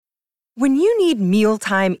When you need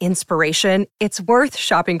mealtime inspiration, it's worth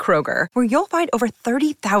shopping Kroger, where you'll find over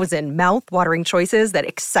 30,000 mouth-watering choices that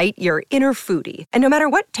excite your inner foodie. And no matter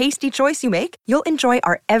what tasty choice you make, you'll enjoy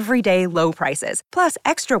our everyday low prices, plus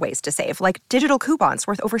extra ways to save, like digital coupons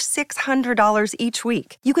worth over $600 each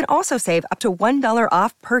week. You can also save up to $1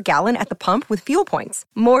 off per gallon at the pump with fuel points.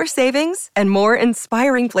 More savings and more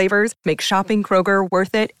inspiring flavors make shopping Kroger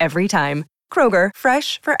worth it every time. Kroger,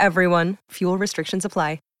 fresh for everyone. Fuel restrictions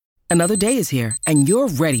apply. Another day is here, and you're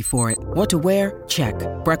ready for it. What to wear? Check.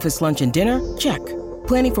 Breakfast, lunch, and dinner? Check.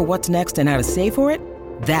 Planning for what's next and how to save for it?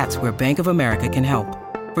 That's where Bank of America can help.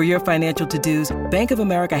 For your financial to-dos, Bank of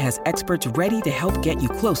America has experts ready to help get you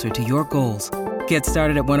closer to your goals. Get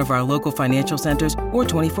started at one of our local financial centers or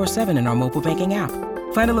 24/7 in our mobile banking app.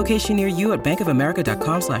 Find a location near you at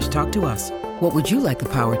bankofamerica.com/talktous. What would you like the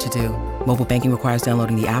power to do? Mobile banking requires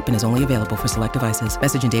downloading the app and is only available for select devices.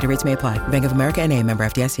 Message and data rates may apply. Bank of America N.A., member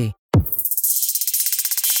FDIC.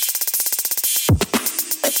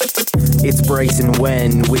 It's Bryce and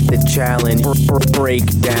Wen with the challenge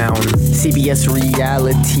breakdown. CBS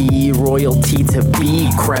reality, royalty to be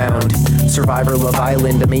crowned. Survivor, Love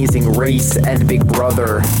Island, Amazing Race, and Big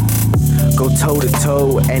Brother go toe to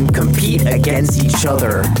toe and compete against each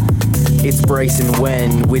other. It's Bryce and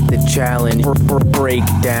Wen with the challenge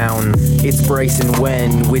breakdown. It's Bryce and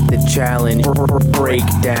Wen with the challenge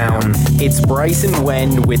breakdown. It's Bryce and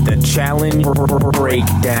Wen with the challenge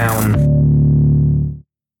breakdown.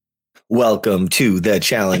 Welcome to the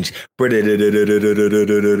challenge breakdown.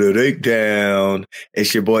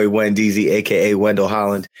 It's your boy Wen DZ, aka Wendell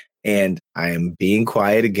Holland, and I am being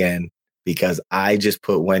quiet again because I just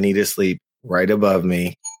put Wendy to sleep right above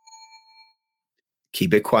me.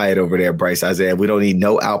 Keep it quiet over there, Bryce Isaiah. We don't need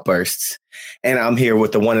no outbursts. And I'm here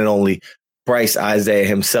with the one and only Bryce Isaiah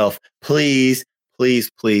himself. Please,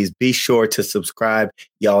 please, please be sure to subscribe.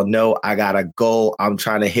 Y'all know I got a goal. I'm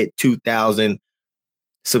trying to hit 2,000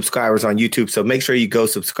 subscribers on YouTube. So make sure you go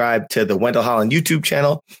subscribe to the Wendell Holland YouTube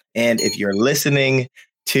channel. And if you're listening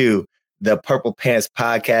to the Purple Pants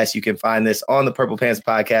Podcast, you can find this on the Purple Pants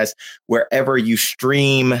Podcast. Wherever you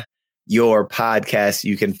stream your podcast,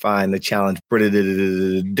 you can find the challenge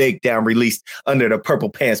breakdown released under the Purple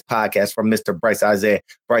Pants Podcast from Mr. Bryce Isaiah.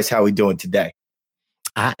 Bryce, how we doing today?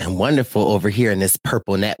 I am wonderful over here in this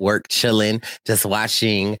Purple Network, chilling, just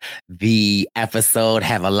watching the episode,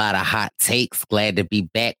 have a lot of hot takes. Glad to be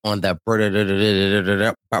back on the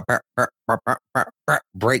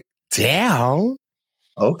breakdown.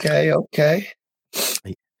 Okay.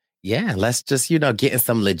 Yeah, let's just, getting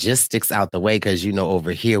some logistics out the way because,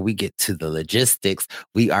 over here we get to the logistics.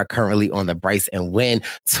 We are currently on the Bryce and Wen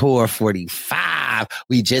Tour 45.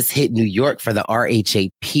 We just hit New York for the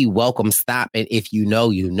RHAP welcome stop. And if you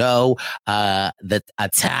know, that a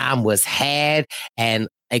time was had and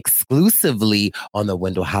exclusively on the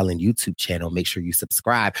Wendell Holland YouTube channel. Make sure you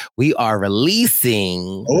subscribe. We are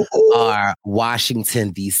releasing our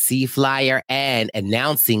Washington, D.C. flyer and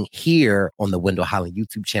announcing here on the Wendell Holland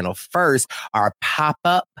YouTube channel first our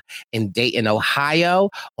pop-up in Dayton, Ohio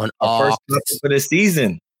on our first pop-up for the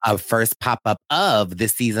season. Our first pop-up of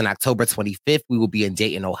this season, October 25th, we will be in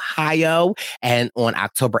Dayton, Ohio. And on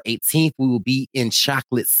October 18th, we will be in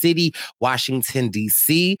Chocolate City, Washington,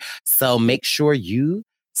 D.C. So make sure you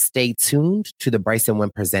stay tuned to the Bryce and Wen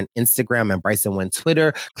Present Instagram and Bryce and Wen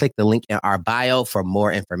Twitter. Click the link in our bio for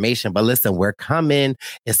more information. But listen, we're coming.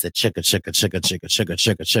 It's a chicka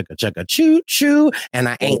choo choo. And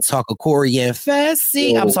I ain't talking Korean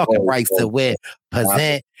Fessy. I'm talking Bryce and Wen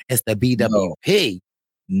Present. It's the BWP.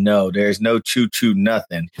 No, there's no choo-choo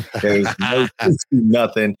nothing. There's no choo-choo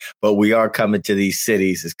nothing, but we are coming to these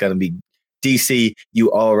cities. It's going to be DC.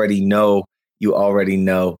 You already know. We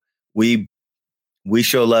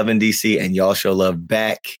show love in DC and y'all show love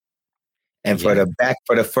back. And for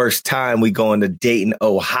the first time, we going to Dayton,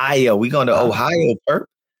 Ohio. We going to Ohio, Perp.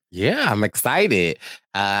 Yeah, I'm excited.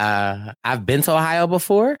 I've been to Ohio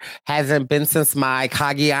before. Hasn't been since my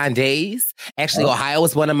Cagayan days. Actually, Ohio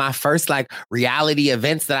was one of my first reality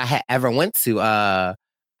events that I had ever went to.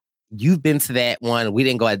 You've been to that one. We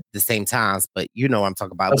didn't go at the same times, but you know what I'm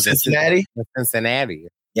talking about. Cincinnati? Cincinnati.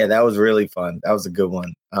 Yeah, that was really fun. That was a good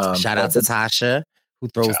one. Shout out to Tasha, who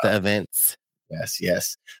throws the events.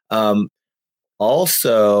 Yes.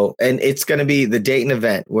 Also, and it's going to be the Dayton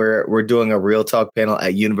event where we're doing a Real Talk panel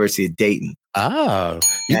at University of Dayton. Oh,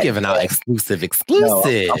 you're giving out exclusive. No, I'll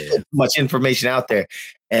put much information out there.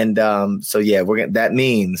 And so, yeah, that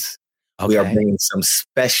means we are bringing some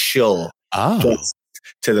special guests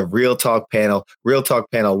to the Real Talk panel. Real Talk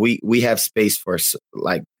panel, we have space for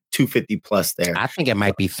 250 plus there. I think it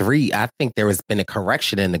might be 3. I think there has been a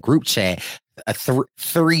correction in the group chat.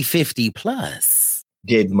 350 plus.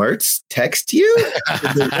 Did Mertz text you?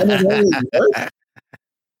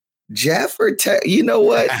 Jeff or you know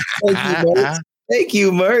what? Thank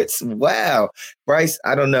you, Mertz. Wow. Bryce,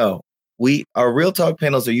 I don't know. Our Real Talk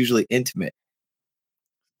panels are usually intimate.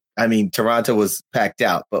 I mean, Toronto was packed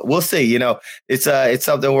out, but we'll see. You know, it's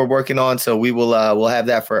something we're working on. So we'll have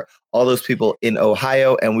that for all those people in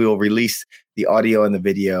Ohio, and we will release the audio and the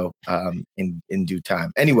video in due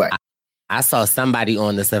time. Anyway, I saw somebody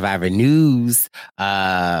on the Survivor News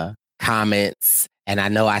comments, and I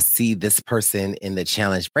know I see this person in the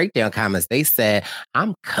Challenge Breakdown comments. They said,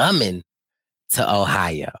 "I'm coming to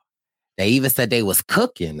Ohio." They even said they was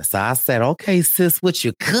cooking. So I said, okay, sis, what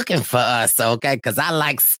you cooking for us? Okay, because I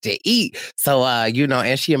likes to eat. So,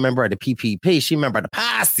 and she a member of the PPP. She a member of the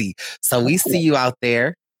posse. So we see you out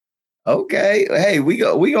there. Okay. Hey, we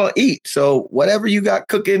gonna eat. So whatever you got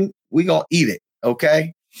cooking, we gonna eat it.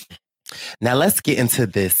 Okay. Now let's get into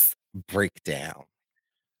this breakdown.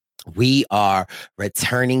 We are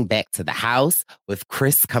returning back to the house with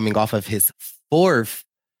Chris coming off of his 4th.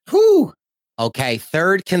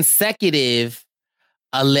 Third consecutive,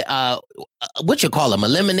 what you call them?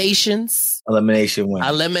 Eliminations? Elimination win.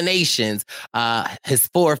 Eliminations. His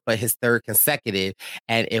 4th, but his 3rd consecutive.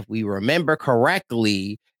 And if we remember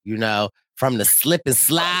correctly, from the slip and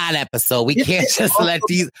slide episode, we can't just let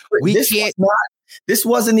these. This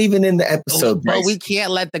wasn't even in the episode, but we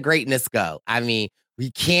can't let the greatness go. I mean,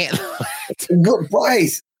 we can't.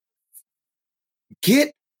 Bryce,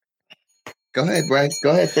 Go ahead, Bryce. Go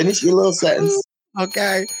ahead. Finish your little sentence.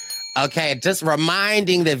 Okay. Just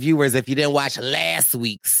reminding the viewers, if you didn't watch last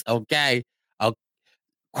week's,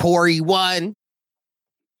 Corey won.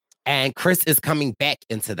 And Chris is coming back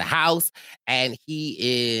into the house. And he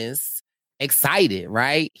is excited,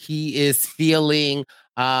 right? He is feeling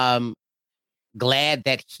glad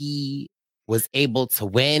that he was able to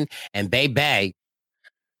win. And baby,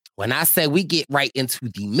 when I say we get right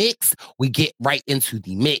into the mix, we get right into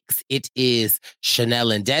the mix. It is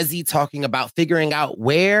Chanel and Desi talking about figuring out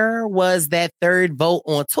where was that 3rd vote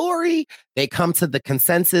on Tori. They come to the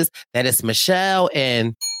consensus that it's Michelle,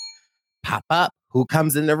 and pop up. Who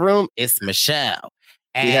comes in the room? It's Michelle.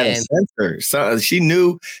 And she had a sensor. So she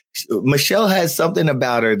knew Michelle has something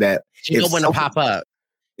about her that she know when to pop up.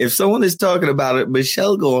 If someone is talking about it,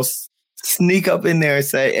 Michelle gonna sneak up in there and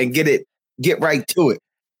say and get right to it.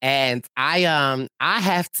 And I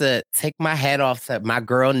have to take my hat off to my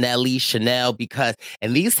girl Nelly Chanel, because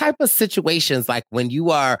in these type of situations, like when you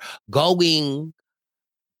are going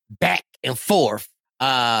back and forth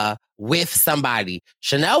with somebody,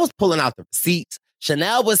 Chanel was pulling out the receipts.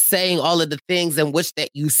 Chanel was saying all of the things in which that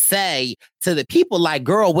you say to the people, like,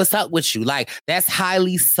 girl, what's up with you? Like, that's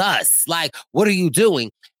highly sus. Like, what are you doing?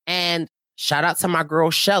 And shout out to my girl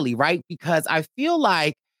Shelly, right? Because I feel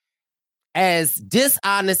like as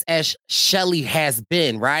dishonest as Shelly has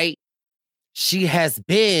been, right? She has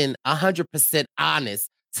been 100% honest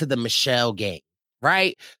to the Michelle game,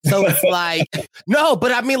 right? So it's like, no,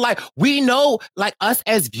 but I mean, like, we know, like us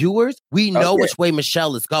as viewers, we know which way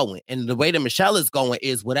Michelle is going. And the way that Michelle is going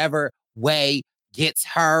is whatever way gets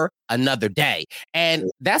her another day. And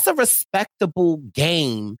that's a respectable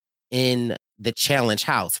game in the challenge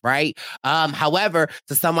house, right? However,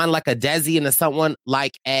 to someone like a Desi and to someone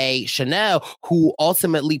like a Chanel who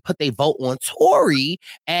ultimately put their vote on Tori,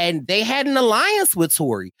 and they had an alliance with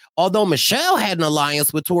Tori. Although Michelle had an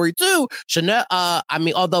alliance with Tori too, Chanel,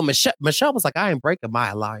 although Michelle was like, I ain't breaking my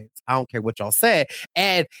alliance. I don't care what y'all said.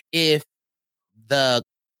 And if the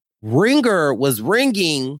ringer was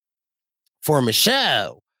ringing for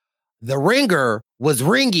Michelle, the ringer was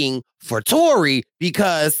ringing for Tori,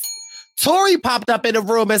 because Tori popped up in the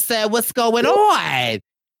room and said, what's going on?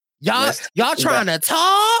 Y'all trying to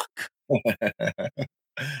talk?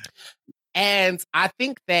 And I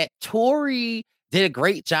think that Tori did a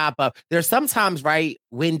great job of, there's sometimes, right,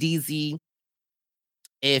 when DZ,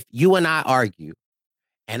 if you and I argue,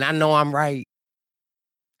 and I know I'm right,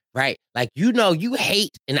 like, you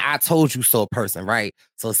hate an I told you so person, right?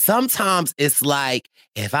 So sometimes it's like,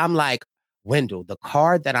 if I'm like, Wendell, the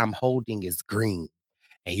card that I'm holding is green.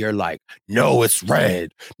 And you're like, no, it's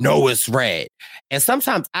red. No, it's red. And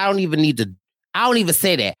sometimes I don't even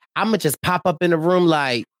say that. I'm going to just pop up in the room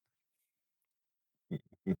like,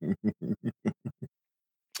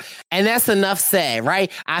 and that's enough said,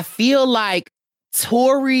 right? I feel like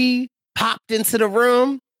Tori popped into the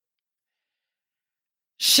room.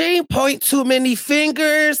 She ain't point too many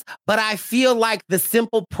fingers, but I feel like the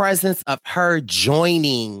simple presence of her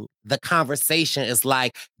joining the conversation is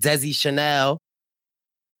like, Desi Chanel,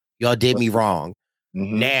 Y'all did me wrong.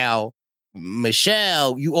 Mm-hmm. Now,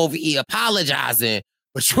 Michelle, you over here apologizing,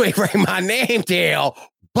 but you ain't writing my name down.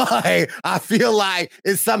 But I feel like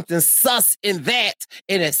it's something sus in that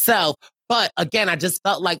in itself. But again, I just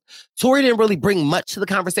felt like Tori didn't really bring much to the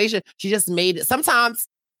conversation. She just made it sometimes,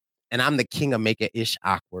 and I'm the king of making ish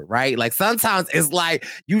awkward, right? Like sometimes it's like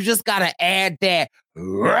you just gotta add that.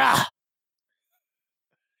 Rah.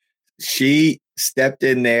 She stepped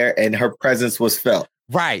in there and her presence was felt.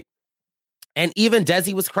 Right. And even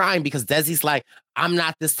Desi was crying because Desi's like, I'm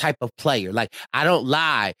not this type of player. Like, I don't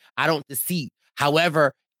lie. I don't deceive.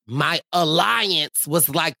 However, my alliance was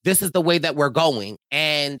like, this is the way that we're going.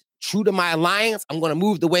 And true to my alliance, I'm going to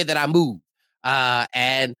move the way that I move.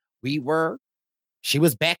 And she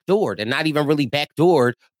was backdoored, and not even really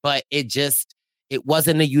backdoored, but it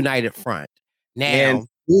wasn't a united front. Now, and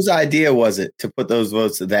whose idea was it to put those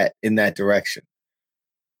votes in that direction?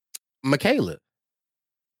 Michaela.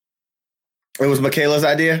 It was Michaela's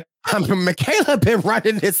idea? Michaela been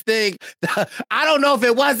running this thing. I don't know if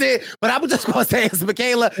it wasn't, but I was just going to say it's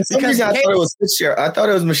Michaela. For some reason, I thought it was Fitzgerald. I thought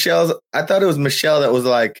it was Michelle's. I thought it was Michelle that was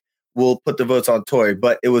like, we'll put the votes on Tori,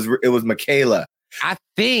 but it was Michaela. I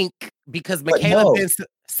think because Michaela been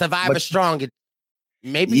Survivor strong.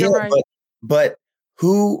 Maybe you're right. But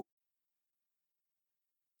who?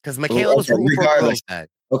 Because Michaela was regardless.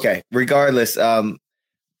 Okay, regardless.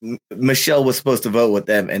 Michelle was supposed to vote with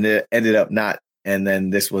them, and it ended up not. And then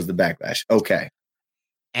this was the backlash. Okay.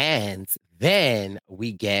 And then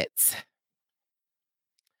we get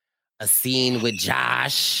a scene with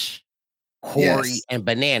Josh, Corey, and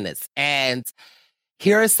Bananas. And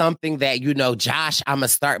here is something that, Josh, I'm going to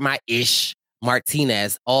start my ish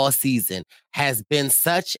Martinez all season, has been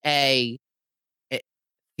such a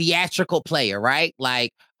theatrical player, right?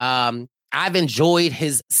 Like, I've enjoyed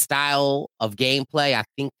his style of gameplay. I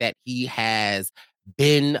think that he has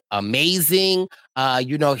been amazing.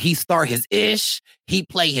 He start his ish, he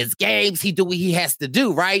play his games, he do what he has to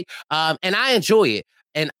do, right? And I enjoy it.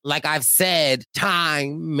 And like I've said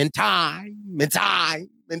time and time and time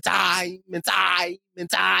and time and time and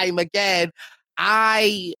time again,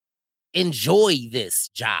 I enjoy this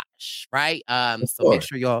Josh, right? So make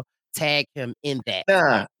sure y'all tag him in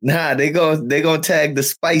that. Nah, they gonna tag the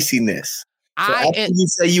spiciness. So you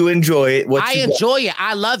say you enjoy it. I enjoy it.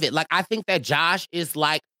 I love it. Like, I think that Josh is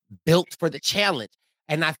like built for the challenge.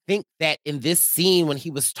 And I think that in this scene, when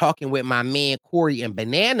he was talking with my man Corey and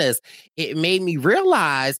Bananas, it made me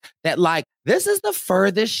realize that, like, this is the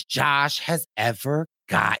furthest Josh has ever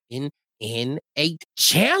gotten in a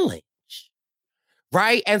challenge.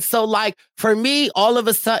 Right. And so, like, for me, all of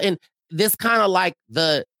a sudden, this kind of like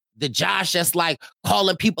the Josh that's like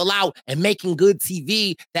calling people out and making good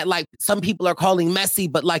TV that like some people are calling messy,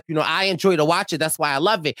 but like, I enjoy to watch it. That's why I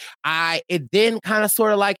love it. It then kind of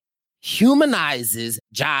sort of like humanizes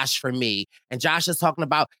Josh for me. And Josh is talking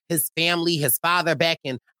about his family, his father back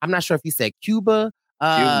in, I'm not sure if he said Cuba.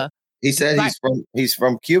 Cuba. He said he's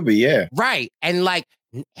from Cuba. Yeah. Right. And like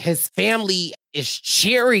his family is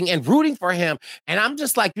cheering and rooting for him. And I'm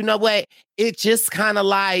just like, you know what? It just kind of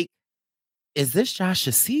like, is this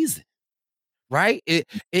Josh's season? Right? Is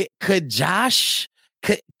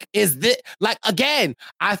this like, again,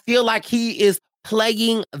 I feel like he is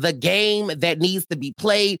playing the game that needs to be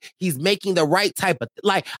played. He's making the right type of,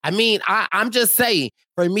 I'm just saying,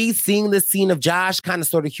 for me, seeing this scene of Josh kind of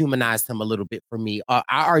sort of humanized him a little bit for me. I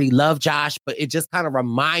already love Josh, but it just kind of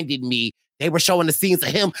reminded me. They were showing the scenes of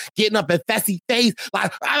him getting up in Fessy face.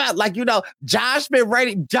 Josh been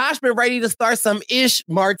ready to start some ish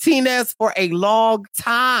Martinez for a long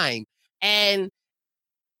time. And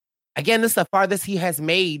again, this is the farthest he has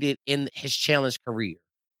made it in his challenge career.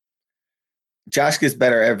 Josh gets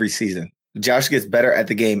better every season. Josh gets better at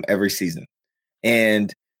the game every season.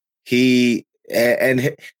 And he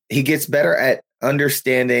gets better at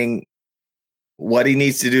understanding what he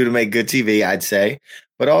needs to do to make good TV, I'd say,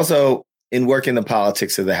 but also in working the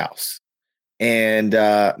politics of the house and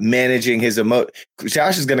managing his emotions.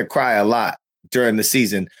 Josh is going to cry a lot during the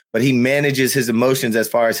season, but he manages his emotions as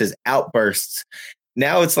far as his outbursts.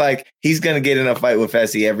 Now it's like he's going to get in a fight with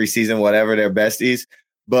Fessy every season, whatever, they're besties.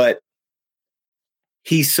 But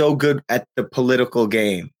he's so good at the political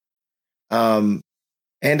game. And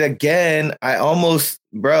again, I almost,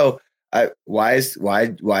 why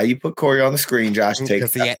you put Corey on the screen, Josh?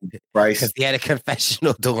 Because he had a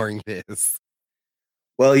confessional during this.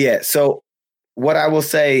 Well, yeah. So what I will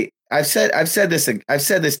say, I've said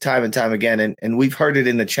this time and time again, and we've heard it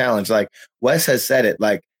in the challenge. Like Wes has said it,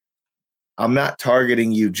 like, I'm not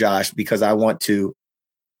targeting you, Josh, because I want to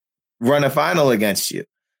run a final against you.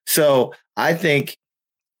 So I think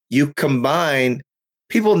you combine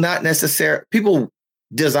people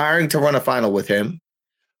desiring to run a final with him,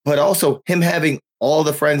 but also him having all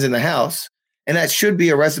the friends in the house. And that should be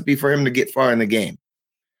a recipe for him to get far in the game.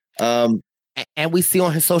 And we see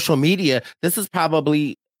on his social media, this is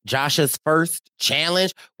probably Josh's first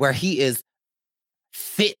challenge where he is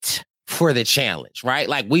fit for the challenge, right?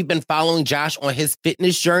 Like we've been following Josh on his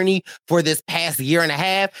fitness journey for this past year and a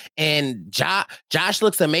half. And Josh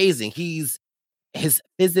looks amazing. He's his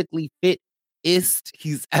physically fittest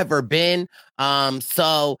he's ever been.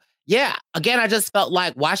 So yeah, again, I just felt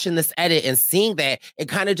like watching this edit and seeing that it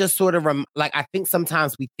kind of just sort of like, I think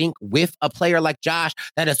sometimes we think with a player like Josh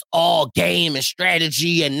that it's all game and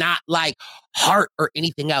strategy and not like heart or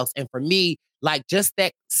anything else. And for me, like just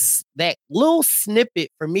that little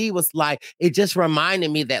snippet for me was like, it just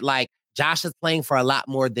reminded me that like Josh is playing for a lot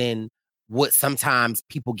more than what sometimes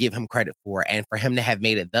people give him credit for. And for him to have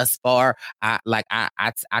made it thus far, I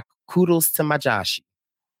kudos to my Josh.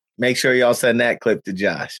 Make sure y'all send that clip to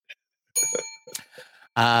Josh.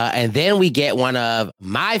 And then we get one of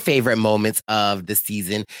my favorite moments of the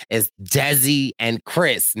season is Desi and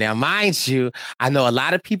Chris. Now, mind you, I know a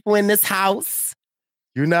lot of people in this house,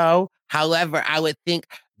 you know. However, I would think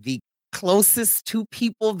the closest two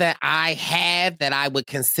people that I have that I would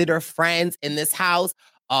consider friends in this house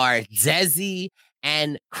are Desi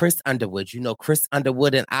and Chris Underwood. You know, Chris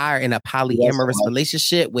Underwood and I are in a polyamorous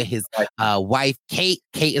relationship with his wife, Kate.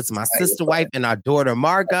 Kate is my sister wife and our daughter,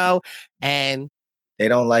 Margot. And they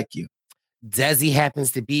don't like you. Desi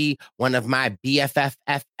happens to be one of my BFFs.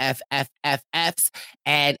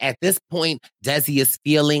 And at this point, Desi is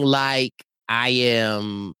feeling like I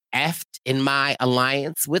am effed in my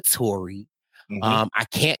alliance with Tori. Mm-hmm. I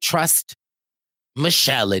can't trust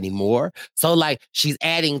Michelle anymore. So like she's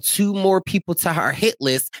adding 2 more people to her hit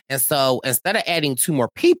list. And so instead of adding 2 more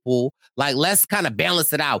people, like let's kind of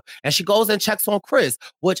balance it out. And she goes and checks on Chris,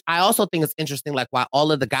 which I also think is interesting. Like while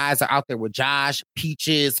all of the guys are out there with Josh,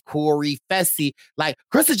 Peaches, Corey, Fessy, like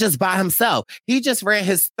Chris is just by himself. He just ran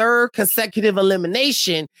his 3rd consecutive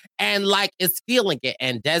elimination and like is feeling it.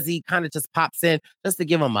 And Desi kind of just pops in just to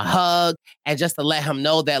give him a hug and just to let him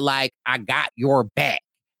know that like, I got your back.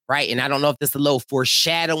 Right. And I don't know if this is a little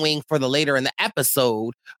foreshadowing for the later in the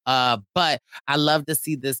episode, but I love to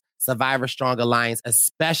see this Survivor Strong Alliance,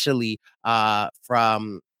 especially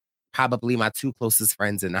from probably my 2 closest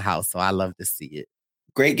friends in the house. So I love to see it.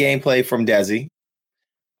 Great gameplay from Desi.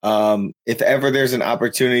 If ever there's an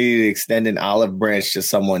opportunity to extend an olive branch to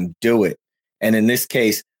someone, do it. And in this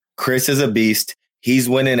case, Chris is a beast. He's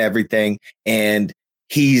winning everything and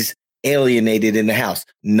he's alienated in the house.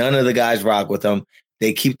 None of the guys rock with him.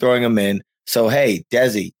 They keep throwing him in. So, hey,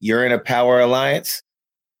 Desi, you're in a power alliance.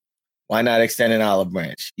 Why not extend an olive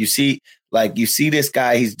branch? You see this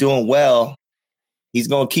guy, he's doing well. He's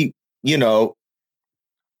going to keep,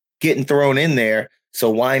 getting thrown in there. So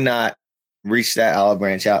why not reach that olive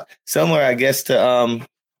branch out? Similar, I guess, to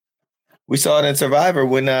we saw it in Survivor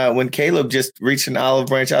when Caleb just reached an olive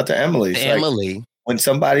branch out to Emily. Emily. When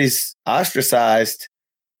somebody's ostracized,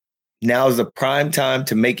 now is the prime time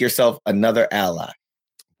to make yourself another ally.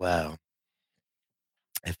 Well,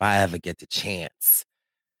 if I ever get the chance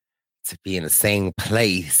to be in the same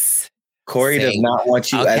place. Corey does not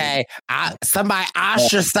want you. Okay, somebody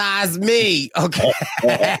ostracize me.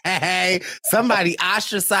 Okay, somebody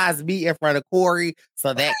ostracize me in front of Corey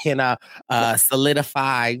so that can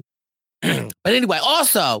solidify. But anyway,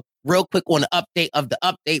 also real quick on the update of the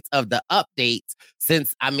updates of the updates,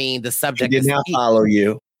 since the subject did not follow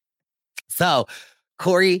you. So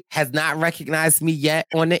Corey has not recognized me yet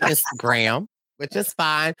on the Instagram, which is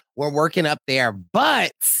fine. We're working up there,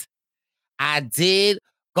 but I did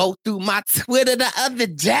go through my Twitter the other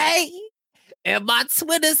day, and my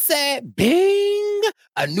Twitter said, bing,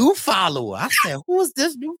 a new follower. I said, who is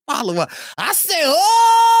this new follower? I said, oh!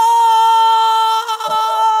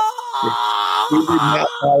 We did not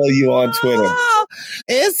follow you on Twitter.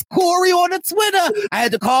 It's Corey on the Twitter. I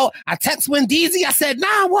had to call. I text Wendeezy. I said,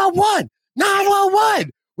 911. 911.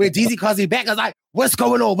 When Deezy calls me back, I was like, what's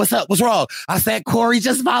going on? What's up? What's wrong? I said, Corey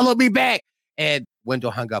just followed me back. And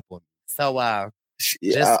Wendell hung up on me. So,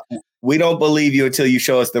 we don't believe you until you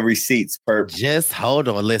show us the receipts, Perp. Just hold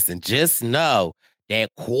on. Listen, just know that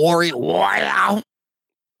Corey, wow,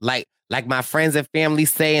 like my friends and family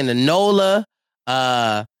say in the NOLA,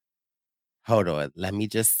 hold on. Let me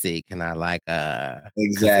just see. Can I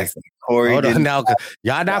exactly. Corey, hold on now.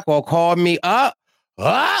 Y'all not going to call me up.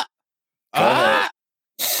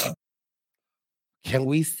 Can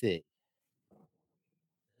we see?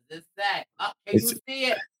 This that. Can you see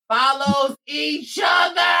it? Follows each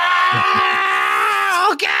other.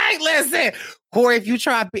 Okay, listen. Corey, if you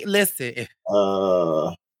try, listen.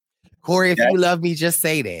 Corey, if you love me, just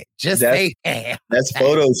say that. Just say that. That's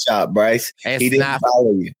Photoshop, Bryce. He didn't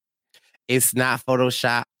follow you. It's not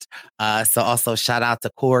Photoshopped. So also shout out to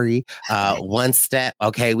Corey. One Step.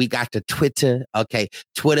 Okay, we got the Twitter. Okay,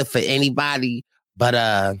 Twitter for anybody.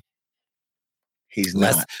 But he's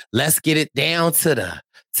not. Let's get it down to the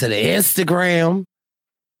Instagram.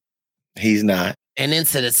 He's not. And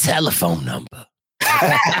into the telephone number.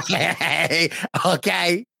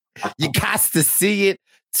 Okay. You got to see it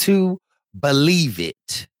to believe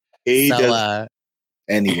it. Anyway.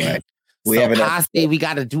 We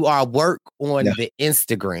got to do our work on the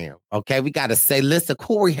Instagram. Okay. We got to say, listen,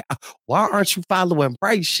 Corey, why aren't you following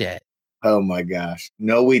Bryce yet? Oh my gosh.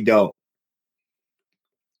 No, we don't.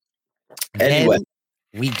 Anyway.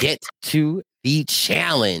 Then we get to the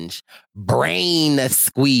challenge, Brain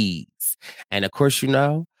Squeeze. And of course, we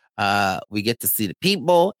get to see the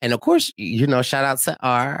people. And of course, shout out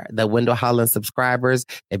to the Wendell Holland subscribers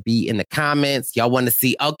that be in the comments. Y'all want to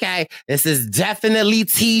see, okay, this is definitely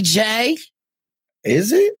TJ.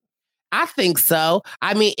 Is it? I think so.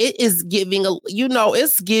 I mean, it is giving,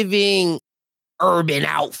 it's giving Urban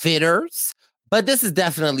Outfitters, but this is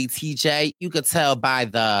definitely TJ. You could tell by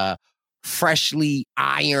the freshly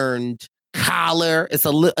ironed collar. It's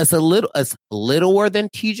littler than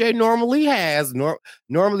TJ normally has.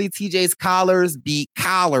 Normally TJ's collars be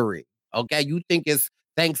collaring. Okay, you think it's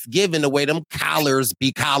Thanksgiving the way them collars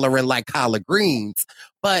be collaring like collard greens,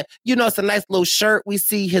 but it's a nice little shirt. We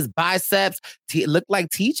see his biceps. Look like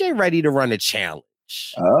TJ ready to run a challenge.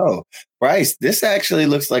 Oh, Bryce, this actually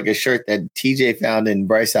looks like a shirt that TJ found in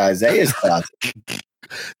Bryce Isaiah's closet.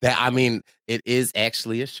 It is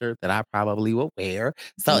actually a shirt that I probably will wear.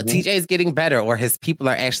 So TJ is getting better, or his people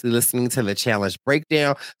are actually listening to the challenge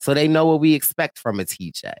breakdown, so they know what we expect from a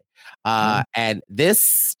TJ. And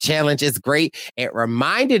this challenge is great. It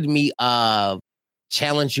reminded me of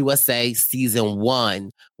Challenge USA Season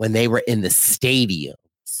 1 when they were in the stadiums.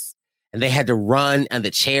 And they had to run on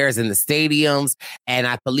the chairs in the stadiums. And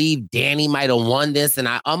I believe Danny might have won this. And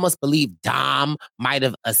I almost believe Dom might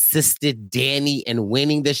have assisted Danny in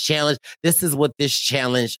winning this challenge. This is what this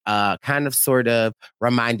challenge kind of sort of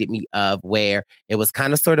reminded me of, where it was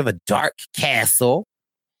kind of sort of a dark castle.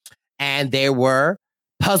 And there were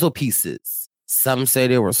puzzle pieces. Some say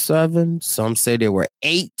there were 7. Some say there were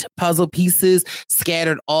 8 puzzle pieces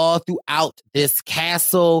scattered all throughout this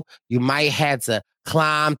castle. You might have to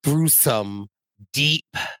climb through some deep,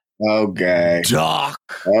 dark,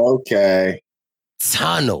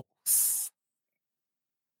 tunnels.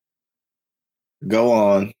 Go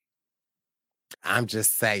on. I'm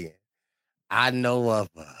just saying. I know of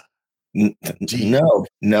no,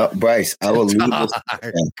 Bryce. I will leave this.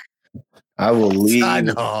 I will leave.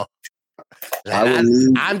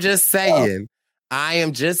 I'm just saying. I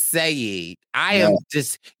am just saying.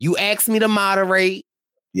 You asked me to moderate.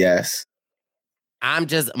 Yes. I'm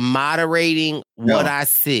just moderating what I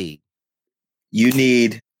see. You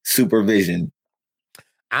need supervision.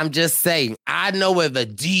 I'm just saying, I know of a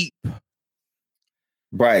deep,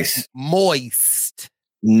 Bryce, moist,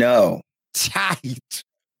 tight.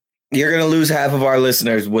 You're gonna lose half of our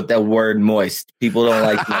listeners with that word moist. People don't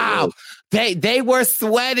like that word. They were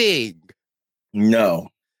sweating. No.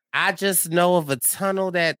 I just know of a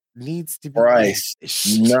tunnel that needs to be. Bryce,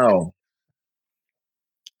 no.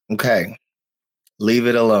 Okay. Leave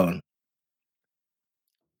it alone.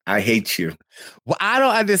 I hate you. Well, I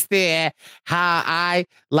don't understand how I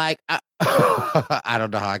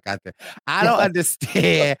don't know how I got there. I don't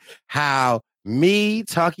understand how me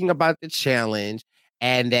talking about the challenge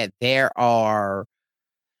and that there are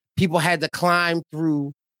people had to climb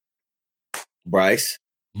through Bryce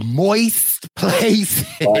moist places.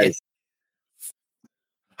 Bryce.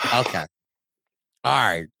 Okay. All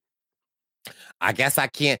right. I guess I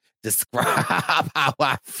can't describe how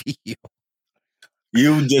I feel.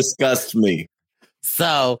 You disgust me.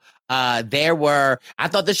 So I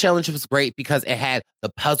thought the challenge was great because it had the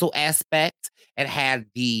puzzle aspect. It had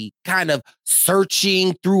the kind of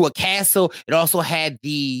searching through a castle. It also had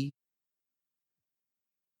the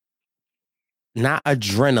not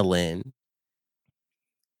adrenaline,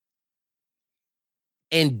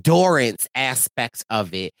 endurance aspects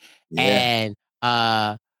of it. Yeah.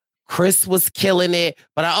 And Chris was killing it.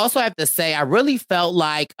 But I also have to say, I really felt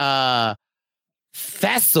like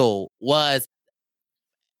Fessel was,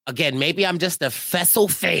 again, maybe I'm just a Fessel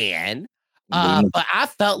fan, but I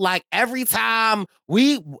felt like every time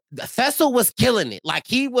Fessel was killing it. Like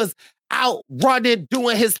he was out running,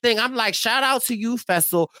 doing his thing. I'm like, shout out to you,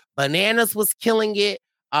 Fessel. Bananas was killing it.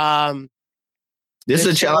 This is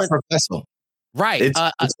a challenge for Fessel. Right. It's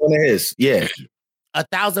one of his. Yeah.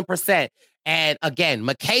 1,000%. And again,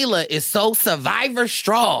 Michaela is so survivor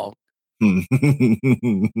strong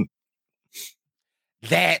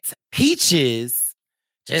that Peaches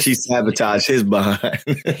she sabotaged his behind.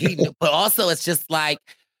 But also it's just like,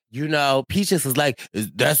 Peaches is like,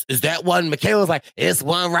 is that one? Michaela was like, it's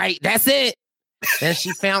one, right? That's it. Then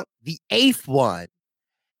she found the 8th one.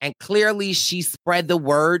 And clearly she spread the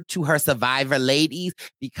word to her survivor ladies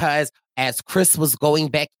because as Chris was going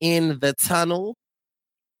back in the tunnel.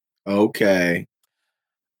 Okay.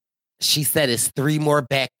 She said it's 3 more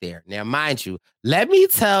back there. Now, mind you, let me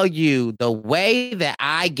tell you the way that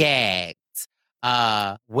I gagged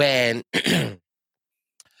when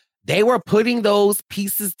they were putting those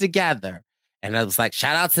pieces together. And I was like,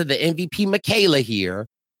 shout out to the MVP Michaela here.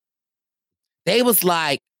 They was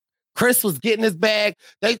like, Chris was getting his bag.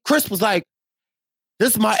 Chris was like,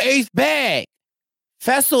 this is my 8th bag.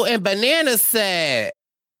 Fessel and Banana said,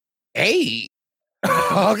 8?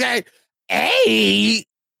 Okay, 8?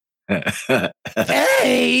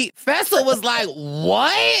 8? Fessel was like,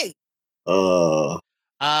 what?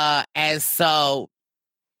 And so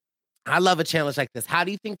I love a challenge like this. How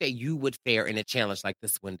do you think that you would fare in a challenge like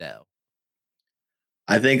this, Wendell?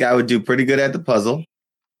 I think I would do pretty good at the puzzle.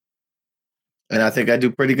 And I think I do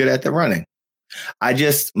pretty good at the running.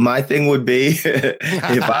 My thing would be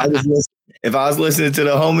if I was listening to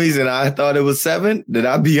the homies and I thought it was 7, then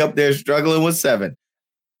I'd be up there struggling with 7.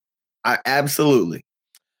 Absolutely.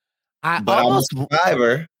 But I'm a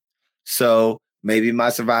survivor, so maybe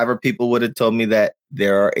my survivor people would have told me that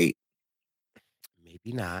there are 8.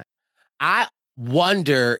 Maybe not. I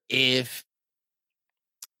wonder if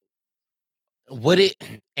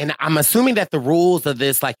and I'm assuming that the rules of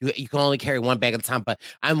this, like you can only carry 1 bag at a time, but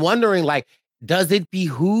I'm wondering, like, does it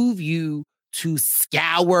behoove you to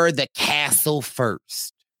scour the castle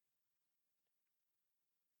first?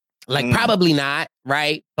 Like, probably not,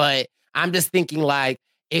 right? But I'm just thinking, like,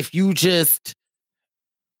 if you just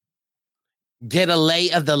get a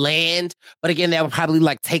lay of the land, but again, that would probably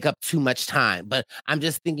like take up too much time. But I'm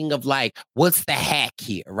just thinking of like, what's the hack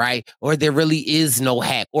here, right? Or there really is no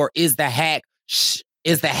hack, or is the hack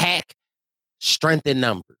strength in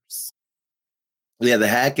numbers? Yeah, the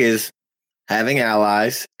hack is having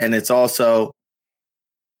allies, and it's also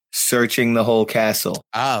searching the whole castle.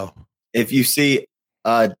 Oh, if you see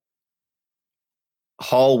a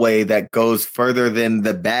hallway that goes further than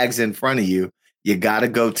the bags in front of you, you got to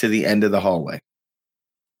go to the end of the hallway.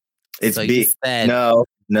 It's so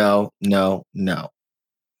no.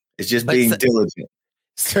 It's just being diligent.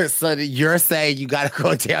 So you're saying you got to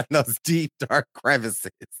go down those deep, dark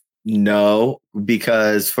crevices? No,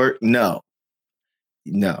 because no.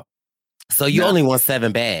 So you only want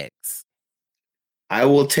 7 bags? I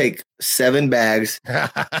will take 7 bags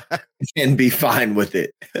and be fine with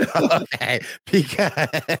it. Okay,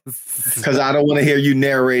 because I don't want to hear you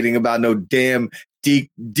narrating about no damn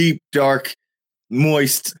deep, dark,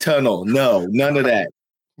 moist tunnel. No, none of that.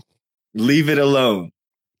 Leave it alone.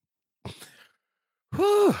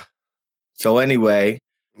 Whew. So anyway.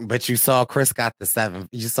 But you saw Chris got the 7.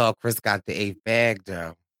 You saw Chris got the 8 bag,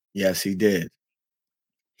 though. Yes, he did.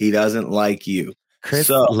 He doesn't like you. Chris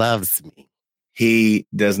loves me. He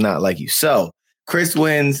does not like you. So Chris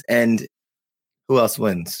wins, and who else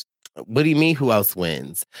wins? What do you mean who else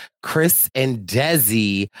wins? Chris and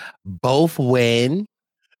Desi both win,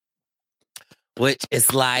 which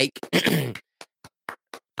is like,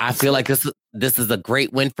 I feel like this is a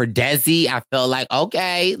great win for Desi. I feel like,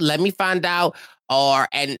 okay, let me find out.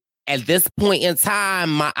 And at this point in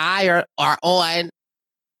time, my eye are on.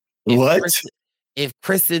 If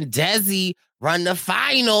Chris and Desi run the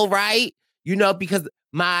final, right? Because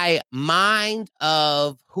my mind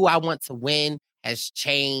of who I want to win has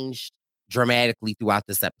changed dramatically throughout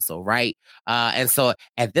this episode, right? And so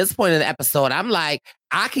at this point in the episode, I'm like,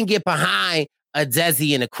 I can get behind a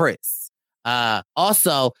Desi and a Chris.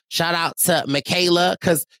 Also, shout out to Michaela,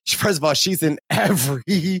 because first of all, she's in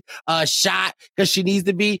every shot because she needs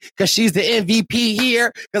to be, because she's the MVP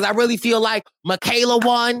here. Because I really feel like Michaela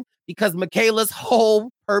won, because Michaela's whole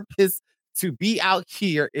purpose to be out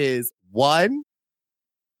here is 1,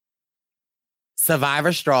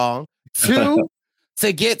 survivor strong, 2,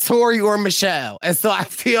 to get Tori or Michelle. And so I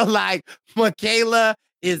feel like Michaela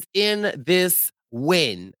is in this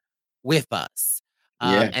win with us.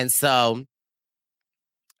 And so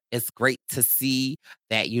it's great to see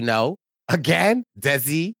that, again,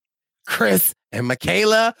 Desi, Chris, and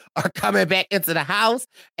Michaela are coming back into the house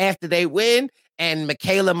after they win. And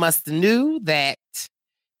Michaela must have knew that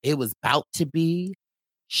it was about to be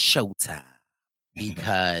showtime.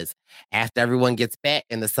 because after everyone gets back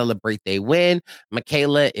and to celebrate they win,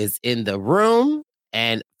 Michaela is in the room.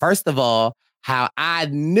 And first of all, how I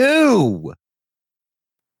knew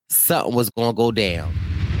something was going to go down.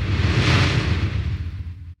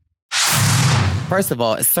 First of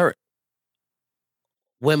all,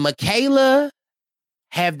 when Michaela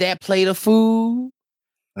have that plate of food,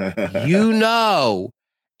 you know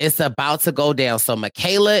it's about to go down. So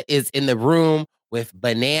Michaela is in the room with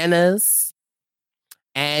Bananas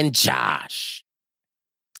and Josh.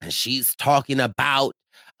 And she's talking about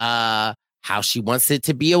how she wants it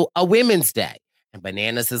to be a Women's Day. And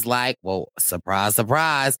Bananas is like, well, surprise,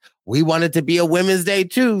 surprise. We want it to be a Women's Day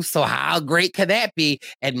too. So how great could that be?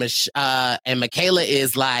 And Michaela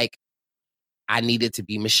is like, I need it to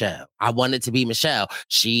be Michelle. I want it to be Michelle.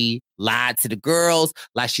 She lied to the girls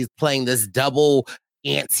like she's playing this double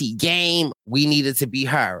ante game. We need it to be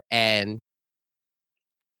her. And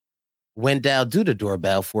Wendell, do the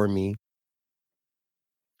doorbell for me.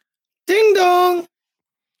 Ding dong.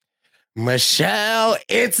 Michelle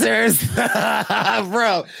enters.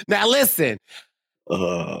 Bro, now listen.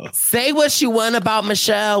 Say what you want about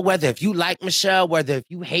Michelle, whether if you like Michelle, whether if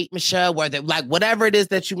you hate Michelle, whether like whatever it is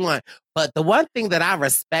that you want. But the one thing that I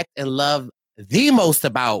respect and love the most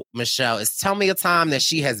about Michelle is tell me a time that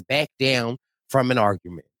she has backed down from an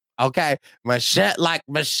argument. Okay?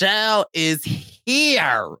 Michelle is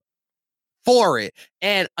here for it.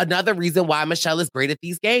 And another reason why Michelle is great at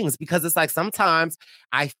these games, because it's like sometimes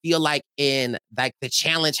I feel like in like the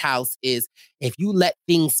challenge house is if you let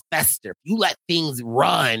things fester, you let things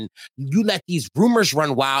run, you let these rumors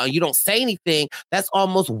run wild and you don't say anything, that's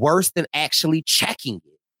almost worse than actually checking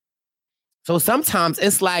it. So sometimes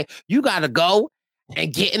it's like you got to go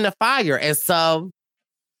and get in the fire. And so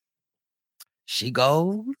she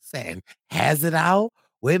goes and has it out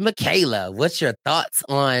with Michaela. What's your thoughts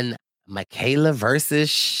on Michaela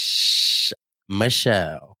versus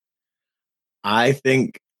Michelle? I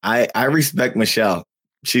think I respect Michelle.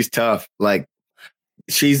 She's tough. Like,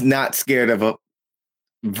 she's not scared of a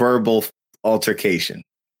verbal altercation.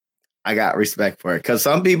 I got respect for it. Because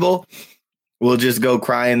some people will just go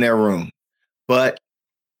cry in their room. But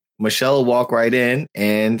Michelle will walk right in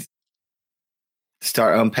and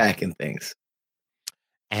start unpacking things.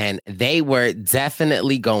 And they were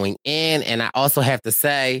definitely going in. And I also have to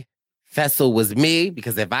say, Fessel was me,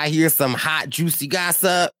 because if I hear some hot, juicy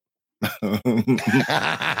gossip,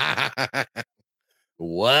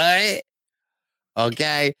 what?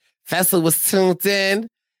 Okay. Fessel was tuned in.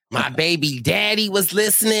 My baby daddy was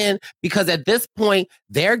listening, because at this point,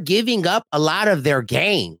 they're giving up a lot of their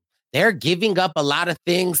game. They're giving up a lot of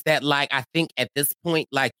things that, like, I think at this point,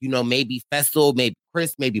 like, you know, maybe Fessel, maybe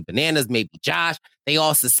Chris, maybe Bananas, maybe Josh, they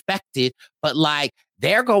all suspected, but like,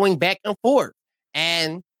 they're going back and forth.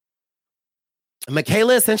 And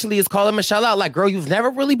Michaela essentially is calling Michelle out like, girl, you've never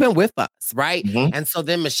really been with us, right? Mm-hmm. And so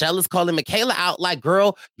then Michelle is calling Michaela out like,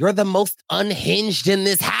 girl, you're the most unhinged in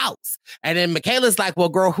this house. And then Michaela's like, well,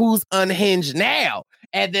 girl, who's unhinged now?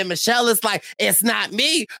 And then Michelle is like, it's not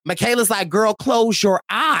me. Michaela's like, girl, close your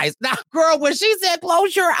eyes. Now, girl, when she said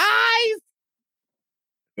close your eyes,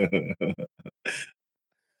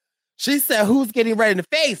 she said, who's getting red in the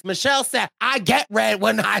face? Michelle said, I get red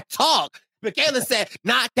when I talk. Michaela said,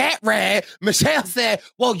 not that red. Michelle said,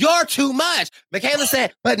 well, you're too much. Michaela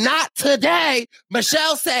said, but not today.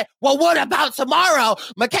 Michelle said, well, what about tomorrow?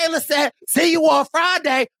 Michaela said, see you on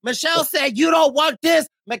Friday. Michelle said, you don't want this.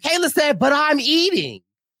 Michaela said, but I'm eating.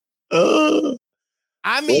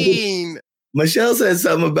 Michelle said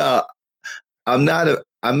something about, I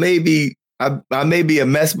may be a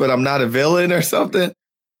mess, but I'm not a villain or something.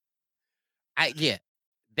 Yeah.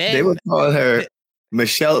 They were calling her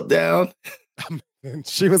Michelle down.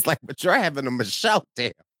 She was like, but you're having a Michelle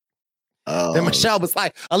down. Then Michelle was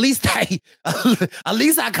like, at least I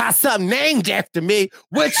got something named after me.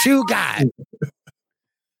 What you got?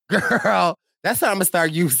 Girl, that's what I'm going to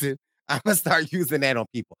start using. I'm going to start using that on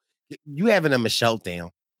people. You having a Michelle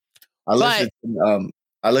down. I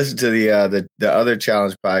listened to the other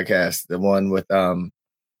challenge podcast, the one with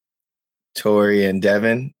Tori and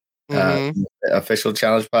Devin. The official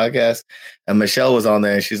challenge podcast, and Michelle was on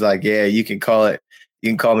there, and she's like, yeah, you can call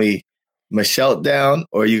me Michelle down,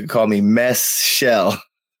 or you can call me Mess Shell.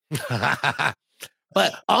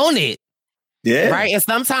 But own it. Yeah. Right. And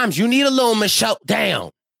sometimes you need a little Michelle down.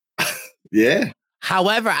 Yeah.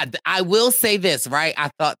 However, I will say this, right? I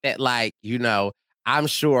thought that, like, you know, I'm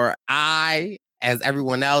sure as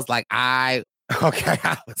everyone else, like I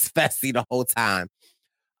was fessy the whole time.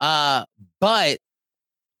 But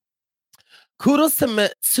kudos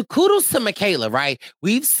to Michaela, right?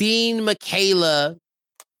 We've seen Michaela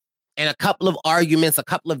and a couple of arguments, a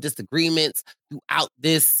couple of disagreements throughout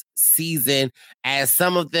this season, as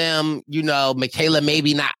some of them, Michaela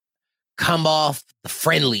maybe not come off the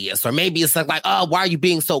friendliest, or maybe it's like, oh, why are you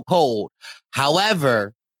being so cold?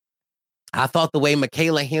 However, I thought the way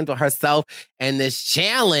Michaela handled herself in this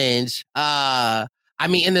challenge, in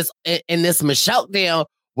this Michelle down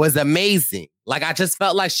was amazing. Like, I just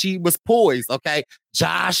felt like she was poised, okay?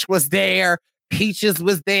 Josh was there. Peaches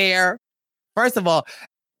was there. First of all,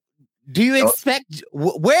 do you expect,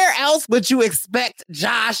 where else would you expect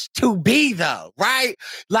Josh to be, though, right?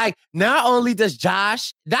 Like, not only is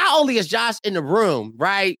Josh in the room,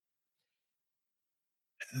 right?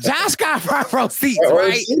 Josh got front row seats,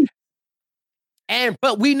 right?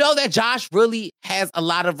 But we know that Josh really has a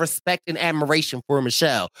lot of respect and admiration for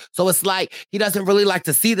Michelle. So it's like, he doesn't really like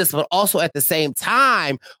to see this, but also at the same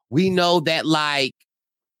time, we know that, like,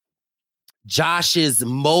 Josh's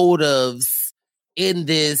motives in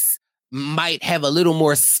this might have a little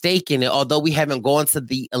more stake in it, although we haven't gone to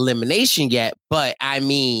the elimination yet. But I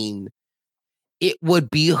mean, it would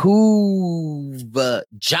behoove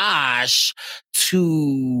Josh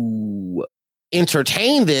to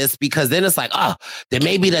entertain this, because then it's like, oh, then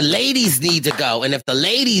maybe the ladies need to go. And if the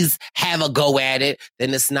ladies have a go at it,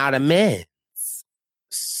 then it's not a men's.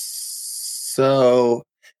 So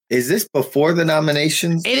is this before the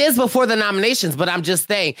nominations? It is before the nominations, but I'm just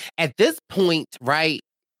saying, at this point, right,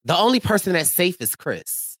 the only person that's safe is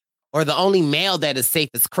Chris, or the only male that is safe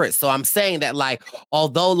is Chris. So I'm saying that, like,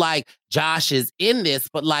 although, like, Josh is in this,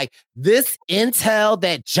 but, like, this intel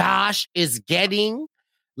that Josh is getting,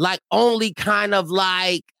 like, only kind of,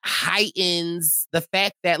 like, heightens the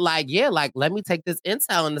fact that, like, yeah, like, let me take this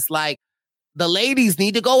intel, and it's like, the ladies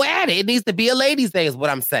need to go at it. It needs to be a ladies' day is what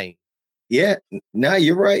I'm saying. Yeah, no,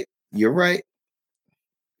 you're right. You're right.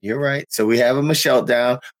 So we have a Michelle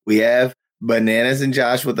down. We have Bananas and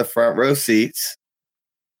Josh with the front row seats.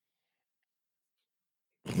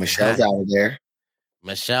 Michelle's out of there.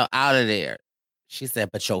 Michelle out of there. She said,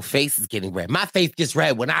 but your face is getting red. My face gets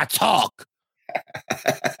red when I talk.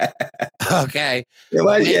 Okay. Yeah,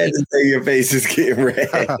 why you have to say your face is getting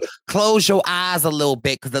red? Close your eyes a little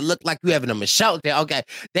bit, because it looked like you having a Michelle there. Okay.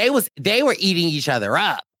 They were eating each other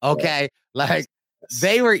up. Okay. Yeah. Like,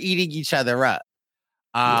 they were eating each other up.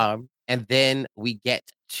 And then we get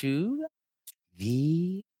to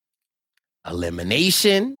the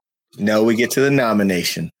elimination. No, we get to the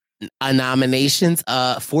nomination. Nominations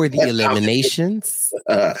for the eliminations.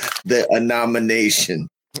 The nomination.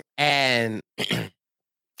 And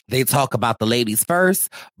they talk about the ladies first.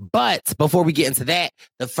 But before we get into that,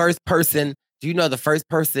 the first person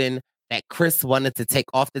that Chris wanted to take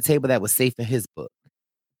off the table that was safe in his book?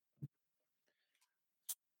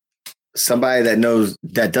 Somebody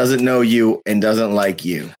that doesn't know you and doesn't like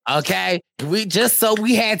you. Okay. We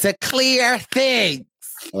had to clear things.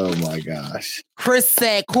 Oh my gosh. Chris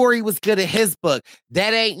said Corey was good at his book.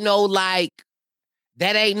 That ain't no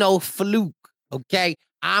fluke. Okay.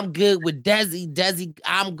 I'm good with Desi,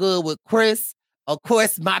 I'm good with Chris. Of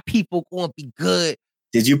course, my people gonna be good.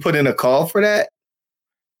 Did you put in a call for that?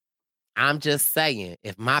 I'm just saying,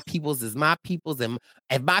 if my peoples is my peoples, and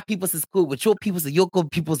if my peoples is cool with your peoples and your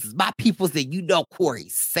good peoples is my peoples, then you know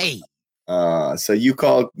Corey's safe. So you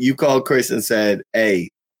called Chris and said, hey,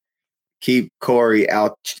 keep Corey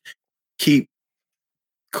out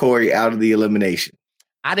of the elimination.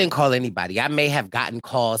 I didn't call anybody. I may have gotten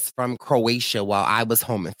calls from Croatia while I was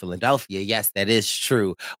home in Philadelphia. Yes, that is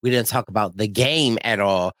true. We didn't talk about the game at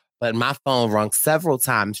all, but my phone rang several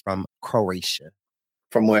times from Croatia.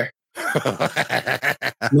 From where?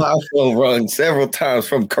 My phone rung several times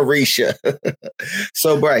from Croatia.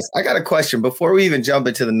 So, Bryce, I got a question before we even jump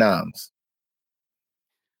into the noms.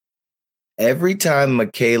 Every time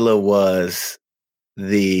Michaela was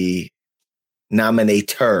the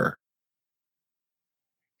nominator,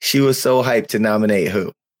 she was so hyped to nominate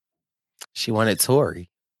who? She wanted Tori.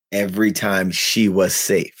 Every time she was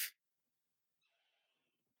safe.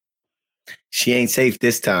 She ain't safe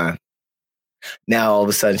this time. Now all of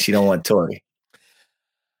a sudden she don't want Tori.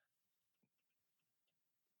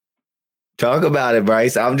 Talk about it,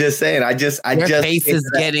 Bryce. I'm just saying. Your face is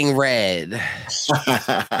getting red.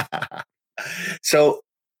 So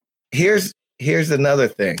here's another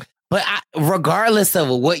thing. But regardless of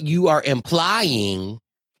what you are implying,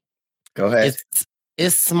 go ahead.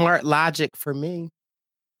 It's smart logic for me.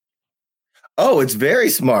 Oh, it's very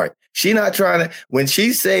smart. She not trying to, when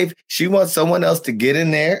she's safe, she wants someone else to get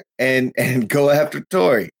in there and go after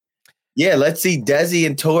Tori. Yeah, let's see Desi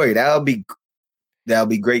and Tori. That'll be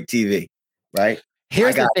great TV, right?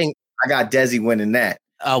 Here's the thing. I got Desi winning that.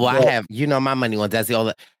 Oh, well, I have, my money on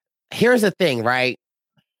Desi. Here's the thing, right?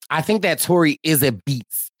 I think that Tori is a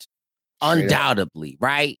beast, undoubtedly,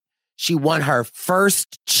 right? She won her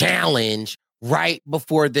first challenge right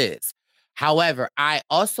before this. However, I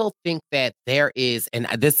also think that there is, and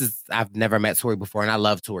I've never met Tori before, and I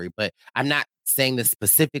love Tori, but I'm not saying this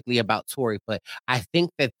specifically about Tori, but I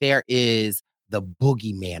think that there is the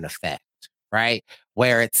boogeyman effect, right?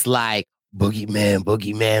 Where it's like, boogeyman,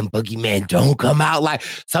 boogeyman, boogeyman, don't come out. Like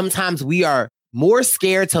sometimes we are more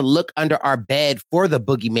scared to look under our bed for the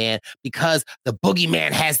boogeyman because the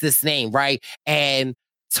boogeyman has this name, right? And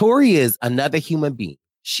Tori is another human being.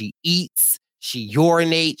 She eats, she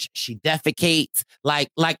urinates, she defecates like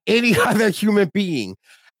any other human being.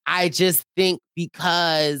 I just think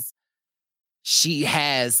because she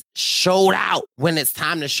has showed out when it's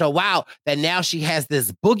time to show out, that now she has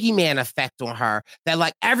this boogeyman effect on her that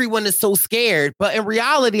like everyone is so scared. But in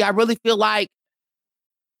reality, I really feel like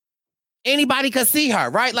anybody could see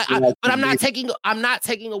her, right? Like, but I'm not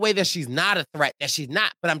taking away that she's not a threat, that she's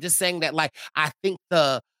not. But I'm just saying that, like, I think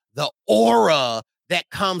the aura that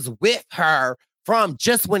comes with her from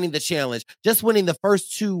just winning the challenge, just winning the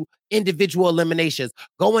first 2 individual eliminations,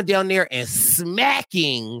 going down there and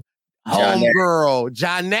smacking homegirl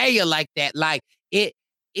Janaya like that, like it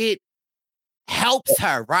helps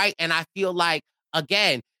her, right? And I feel like,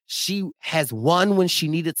 again, she has won when she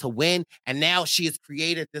needed to win, and now she has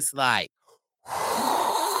created this like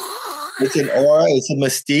it's an aura, it's a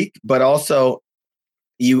mystique, but also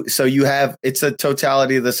you have, it's a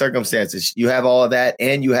totality of the circumstances. You have all of that,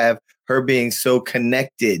 and you have her being so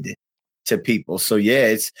connected to people. So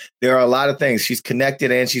yeah, there are a lot of things. She's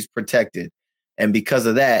connected and she's protected, and because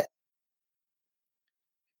of that,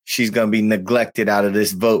 she's gonna be neglected out of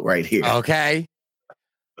this vote right here. Okay.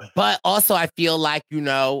 But also I feel like,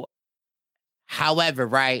 however,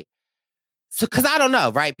 right? So, because I don't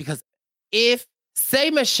know, right? Because if, say,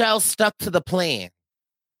 Michelle stuck to the plan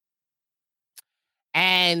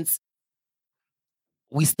and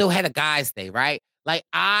we still had a guy's day, right? Like,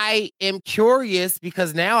 I am curious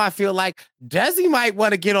because now I feel like Desi might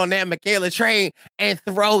want to get on that Michaela train and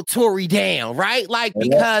throw Tori down, right? Like,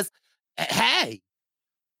 because, hey,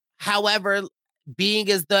 however, being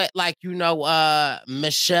as that, like,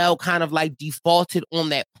 Michelle kind of like defaulted on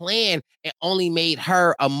that plan, it only made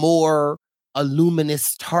her a more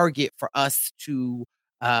luminous target for us to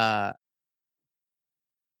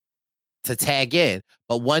tag in.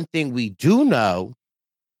 But one thing we do know,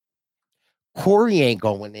 Corey ain't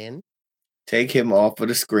going in. Take him off of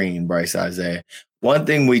the screen, Bryce Isaiah. One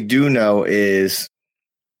thing we do know is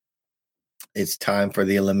it's time for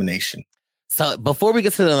the elimination. So before we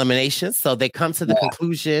get to the elimination, so they come to the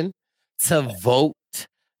conclusion to vote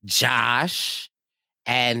Josh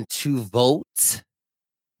and to vote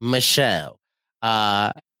Michelle.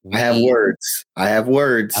 I have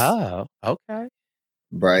words. Oh, okay.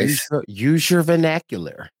 Bryce. Use your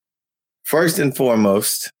vernacular. First and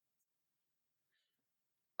foremost,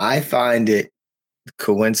 I find it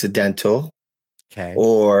coincidental. Okay.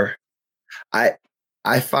 Or I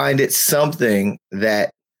find it something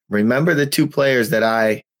that, remember the 2 players that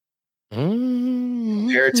I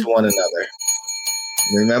compared to one another.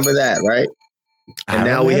 Remember that, right? And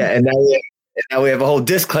now we have a whole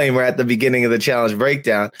disclaimer at the beginning of the challenge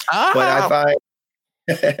breakdown. Oh. But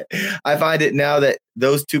I find it now that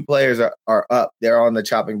those 2 players are up. They're on the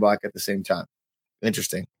chopping block at the same time.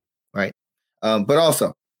 Interesting, right? But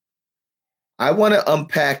also, I want to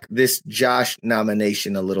unpack this Josh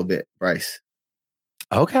nomination a little bit, Bryce.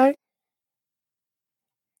 Okay.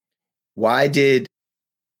 Why did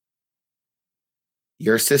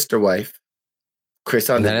your sister wife, Chris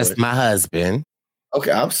Underwood? That is my husband.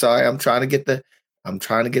 Okay, I'm sorry. I'm trying to get the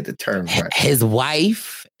terms right. His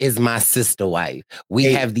wife is my sister wife. We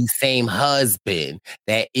have the same husband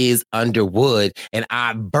that is Underwood, and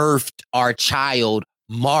I birthed our child,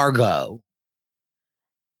 Margot.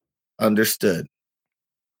 Understood.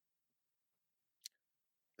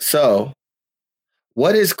 So,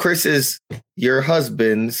 what is your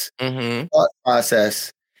husband's thought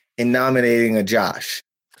process in nominating a Josh?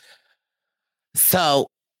 So,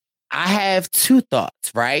 I have 2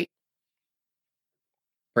 thoughts, right?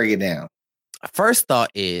 Break it down. First thought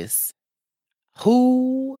is,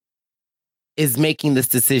 who is making this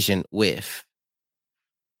decision with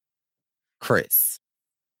Chris?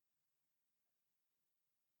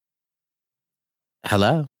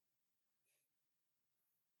 Hello?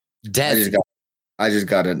 I just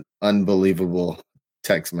got an unbelievable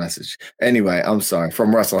text message. Anyway, I'm sorry,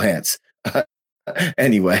 from Russell Hantz.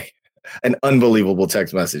 Anyway, an unbelievable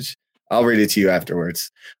text message. I'll read it to you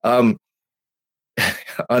afterwards.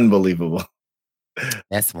 Unbelievable.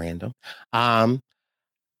 That's random.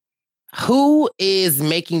 Who is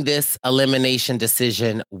making this elimination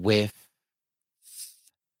decision with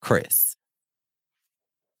Chris?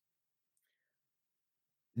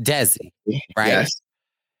 Desi, right? Yes.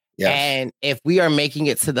 Yes. And if we are making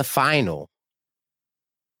it to the final,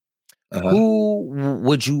 Uh-huh. who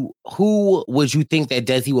would you think that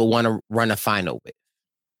Desi would want to run a final with?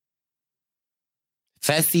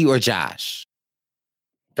 Fessy or Josh?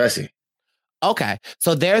 Fessy. Okay,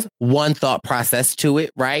 so there's one thought process to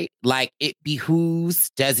it, right? Like, it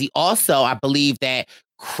behooves Desi. Also, I believe that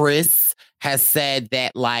Chris has said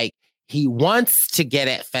that, like, he wants to get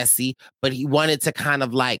at Fessy, but he wanted to kind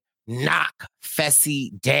of like knock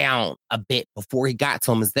Fessy down a bit before he got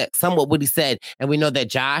to him. Is that somewhat what he said? And we know that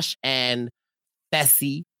Josh and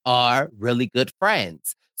Fessy are really good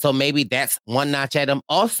friends. So maybe that's one notch at him.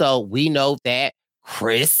 Also, we know that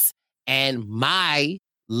Chris and my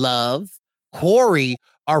love, Corey,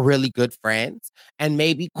 are really good friends. And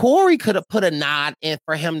maybe Corey could have put a nod in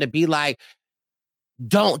for him to be like,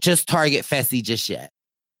 don't just target Fessy just yet.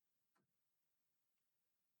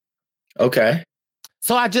 Okay.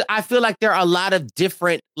 So I feel like there are a lot of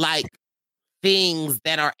different like things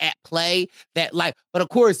that are at play that like, but of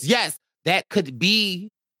course, yes, that could be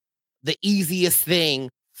the easiest thing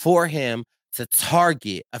for him to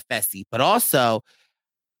target a Fessy. But also,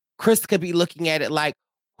 Chris could be looking at it like,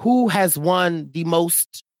 who has won the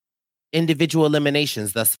most individual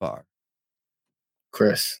eliminations thus far?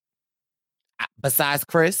 Chris. Besides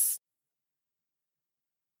Chris?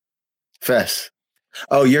 Fess.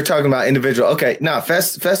 Oh, you're talking about individual. Okay. No,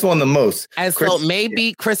 Fess won the most. And Chris, so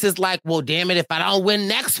maybe Chris is like, well, damn it, if I don't win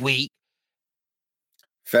next week,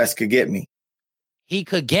 Fess could get me. He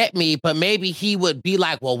could get me, but maybe he would be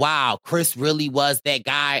like, well, wow, Chris really was that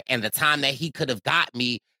guy. And the time that he could have got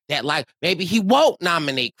me, that like, maybe he won't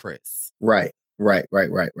nominate Chris. Right.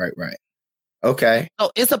 Okay.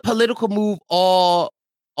 So it's a political move all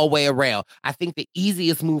way around. I think the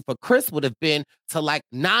easiest move for Chris would have been to like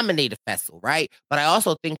nominate a Fessy, right? But I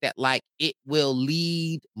also think that like it will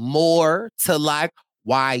lead more to like,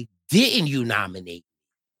 why didn't you nominate?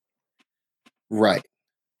 Right.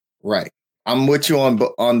 I'm with you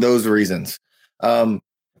on those reasons. I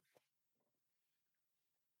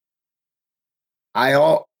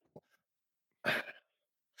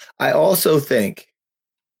also think,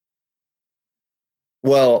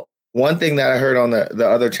 well, one thing that I heard on the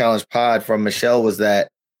other challenge pod from Michelle was that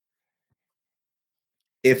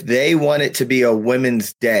if they want it to be a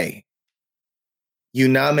women's day, you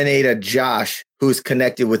nominate a Josh who's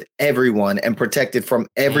connected with everyone and protected from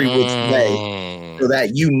every which way, so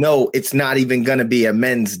that you know it's not even going to be a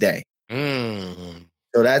men's day. So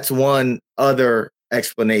that's one other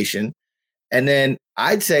explanation. And then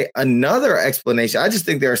I'd say another explanation. I just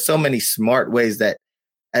think there are so many smart ways that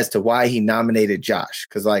as to why he nominated Josh.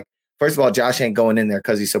 Because, like, first of all, Josh ain't going in there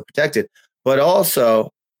because he's so protected. But also,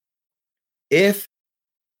 if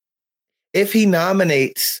he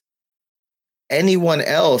nominates anyone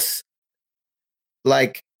else,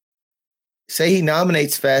 like, say he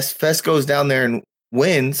nominates Fess goes down there and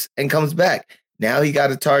wins and comes back. Now he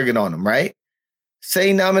got a target on him, right? Say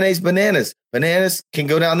he nominates Bananas. Bananas can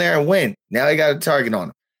go down there and win. Now he got a target on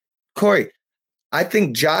him. Corey, I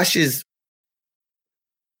think Josh is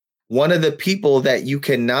one of the people that you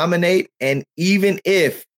can nominate. And even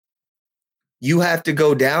if you have to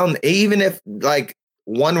go down, even if like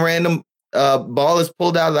one random ball is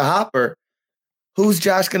pulled out of the hopper, who's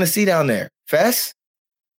Josh going to see down there? Fess?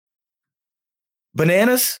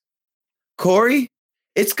 Bananas? Corey?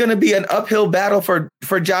 It's going to be an uphill battle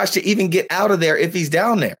for Josh to even get out of there if he's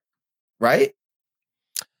down there, right?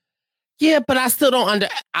 Yeah, but I still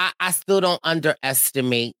don't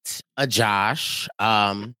underestimate a Josh.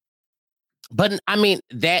 But I mean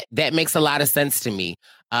that makes a lot of sense to me.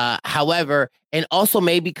 However, and also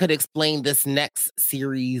maybe could explain this next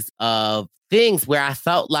series of things where I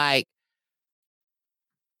felt like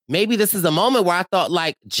maybe this is a moment where I thought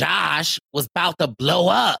like Josh was about to blow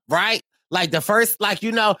up, right? Like the first, like,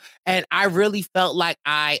 you know, and I really felt like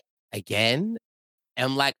I, again,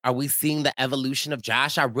 am like, are we seeing the evolution of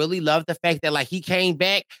Josh? I really love the fact that like he came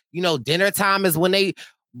back, you know, dinner time is when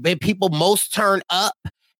people most turn up,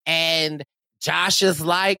 and Josh is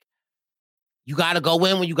like, you got to go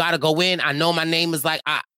in when you got to go in. I know my name is like,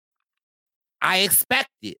 I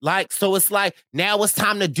expect it. Like, so it's like, now it's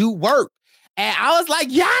time to do work. And I was like,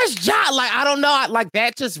 yes, Josh. Like, I don't know. Like,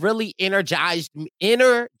 that just really energized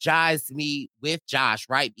me with Josh,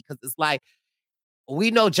 right? Because it's like,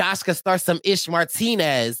 we know Josh can start some Ish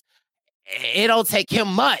Martinez. It don't take him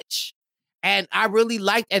much. And I really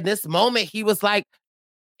liked at this moment, he was like,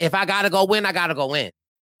 if I got to go win, I got to go in.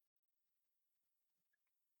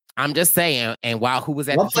 I'm just saying. And while who was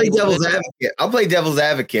at I'll the play table devil's with him? advocate. I'll play devil's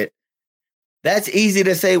advocate. That's easy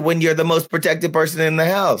to say when you're the most protected person in the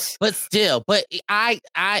house. But still, I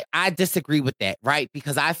disagree with that, right?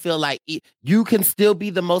 Because I feel like you can still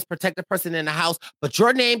be the most protected person in the house, but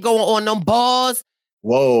your name going on them balls.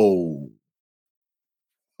 Whoa.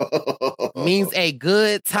 Means a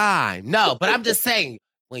good time. No, but I'm just saying,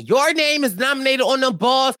 when your name is nominated on them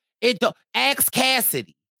balls, ask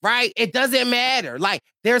Cassidy, right? It doesn't matter. Like,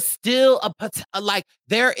 there's still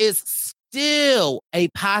there is still a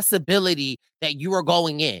possibility that you are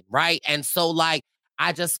going in, right? And so, like,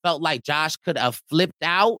 I just felt like Josh could have flipped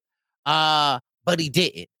out, but he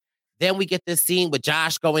didn't. Then we get this scene with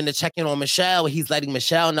Josh going to check in on Michelle. He's letting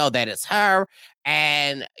Michelle know that it's her.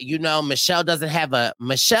 And, you know, Michelle doesn't have a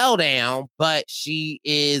Michelle down, but she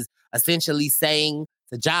is essentially saying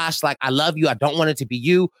to Josh, like, I love you. I don't want it to be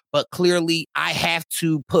you. But clearly, I have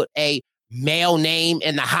to put a male name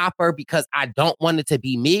in the hopper because I don't want it to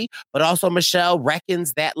be me. But also, Michelle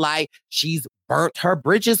reckons that, like, she's burnt her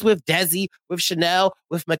bridges with Desi, with Chanel,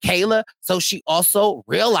 with Michaela. So she also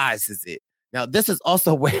realizes it. Now, this is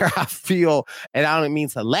also where I feel, and I don't mean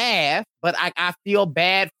to laugh, but I feel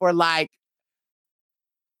bad for, like,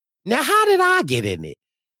 now, how did I get in it?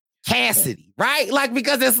 Cassidy, right? Like,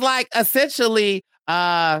 because it's like essentially,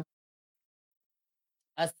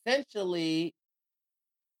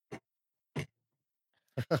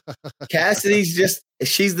 Cassidy's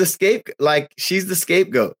she's the scapegoat. Like, she's the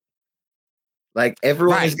scapegoat. Like,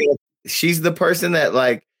 everyone is gonna, she's the person that,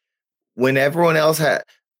 like, when everyone else had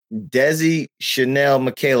Desi, Chanel,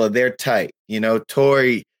 Michaela, they're tight. You know,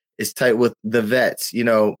 Tori is tight with the vets. You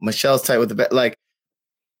know, Michelle's tight with the vet. Like,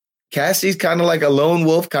 Cassie's kind of like a lone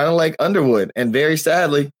wolf, kind of like Underwood. And very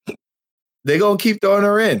sadly, they're going to keep throwing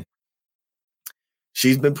her in.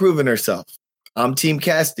 She's been proving herself. I'm Team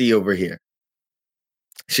Cassidy over here.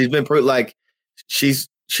 She's been like, she's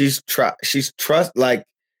trust, like,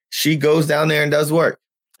 she goes down there and does work.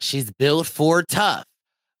 She's built for tough.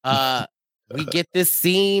 We get this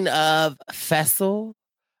scene of Fessel,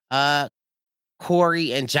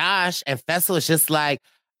 Corey, and Josh, and Fessel is just like,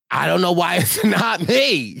 I don't know why it's not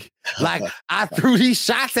me. Like, I threw these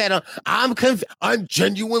shots at him. I'm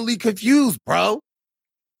genuinely confused, bro.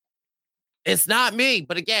 It's not me.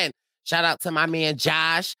 But again, shout out to my man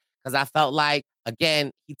Josh, because I felt like,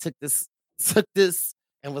 again, he took this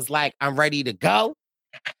and was like, I'm ready to go.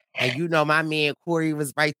 And you know, my man Corey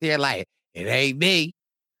was right there like, it ain't me.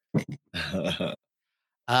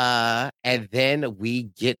 And then we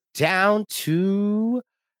get down to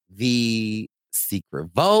the secret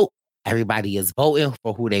vote. Everybody is voting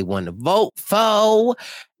for who they want to vote for.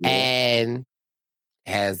 Yeah. And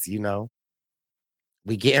as you know,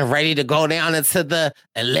 we getting ready to go down into the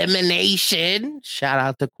elimination. Shout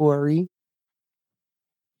out to Corey.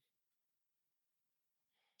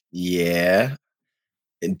 Yeah.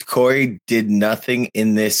 And Corey did nothing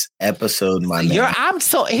in this episode, my man.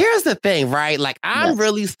 Here's the thing, right? Like, I'm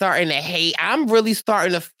really starting to hate. I'm really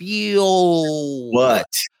starting to feel what?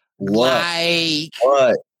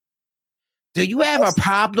 Do you have a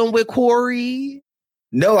problem with Corey?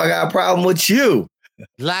 No, I got a problem with you.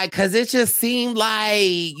 Like, cause it just seemed like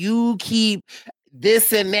you keep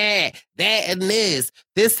this and that and this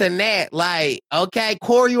and that. Like, okay,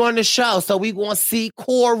 Corey on the show, so we gonna see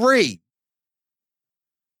Corey.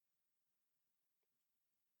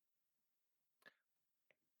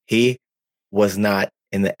 He was not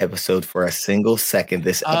in the episode for a single second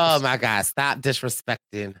this episode. Oh my God, stop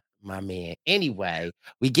disrespecting my man. Anyway,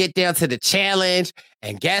 we get down to the challenge,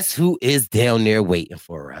 and guess who is down there waiting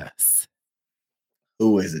for us?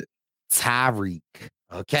 Who is it? Tariq.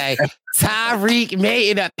 Okay. Tariq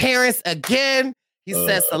made an appearance again. He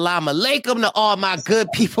says salam alaikum to all my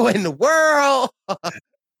good people in the world.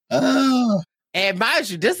 And mind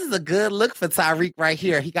you, this is a good look for Tariq right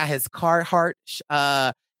here. He got his Carhartt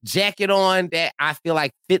jacket on that I feel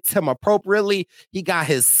like fits him appropriately. He got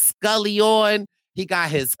his Scully on. He got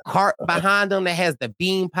his cart behind him that has the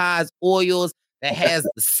bean pies, oils, that has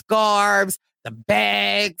the scarves, the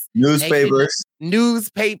bags, newspapers.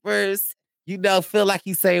 You know, feel like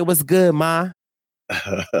he's saying, what's good, ma?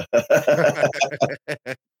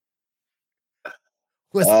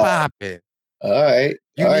 What's popping? All right.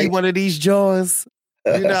 You need one of these joints?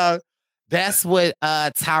 You know, that's what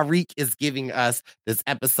Tariq is giving us this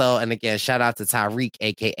episode. And again, shout out to Tariq,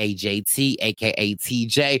 a.k.a. JT, a.k.a.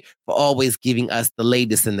 TJ, for always giving us the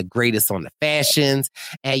latest and the greatest on the fashions.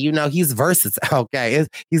 And, you know, he's versatile, okay?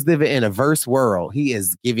 He's living in a verse world. He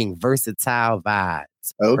is giving versatile vibes.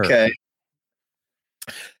 Okay.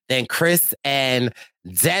 Then Chris and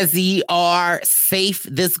Desi are safe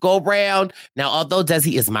this go round. Now, although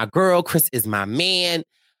Desi is my girl, Chris is my man,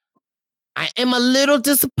 I am a little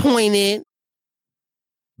disappointed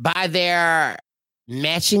by their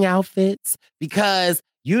matching outfits because,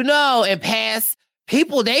 you know, in past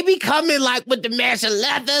people, they be coming like with the matching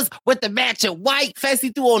leathers, with the matching white,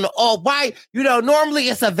 Fessy threw on the all white. You know, normally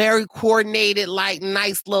it's a very coordinated, like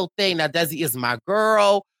nice little thing. Now, Desi is my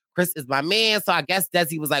girl. Chris is my man. So I guess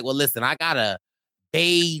Desi was like, well, listen, I got a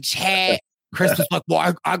beige hat. Chris was like,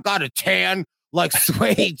 well, I got a tan, like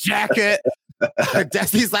suede jacket.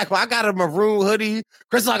 Desi's like, well, I got a maroon hoodie.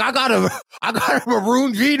 Chris is like, I got a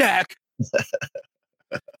maroon V-neck.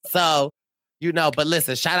 So, you know, but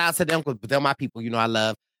listen, shout out to them because they're my people. You know, I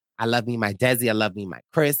love me my Desi, I love me my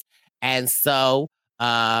Chris. And so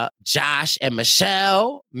Josh and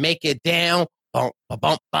Michelle make it down. Bump,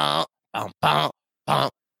 bump, bump, bump, bump,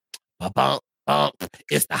 bump, bump, bump, bump.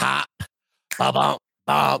 It's the hop. Bump, bump,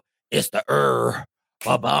 bump. It's the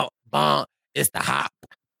Bump, bump, bump. It's the hop.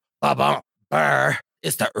 Bump, bump, burr.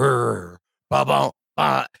 It's the Bump, bump,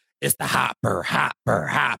 bump. It's the hopper, hopper,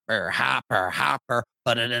 hopper, hopper, hopper.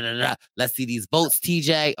 Ba-da-da-da-da. Let's see these votes,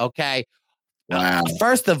 TJ. Okay. Wow.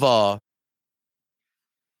 First of all,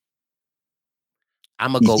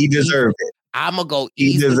 I'm gonna go. He deserved it. I'm gonna go He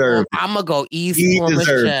easy. deserved I'm gonna go easy He on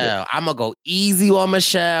deserved Michelle. I'm gonna go easy on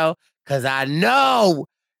Michelle because I know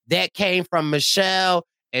that came from Michelle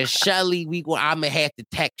and Shelly. I'm gonna have to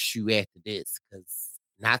text you after this because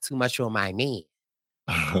not too much on my man.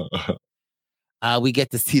 We get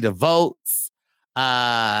to see the votes.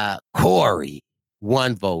 Corey,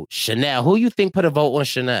 1 vote. Chanel, who you think put a vote on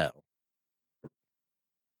Chanel?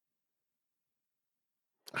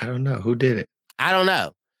 I don't know. Who did it? I don't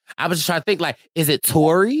know. I was just trying to think, like, is it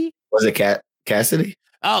Tori? Was it Cassidy?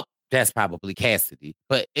 Oh, that's probably Cassidy.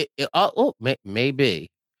 But maybe.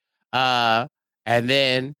 And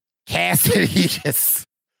then Cassidy just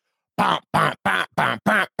bump, bump, bump, bump,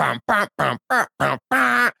 bump, bump, bump, bump, bump, bump,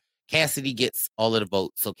 bump. Cassidy gets all of the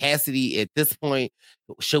votes. So Cassidy, at this point,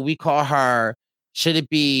 should we call her, should it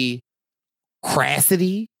be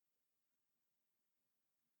Crassity?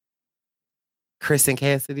 Chris and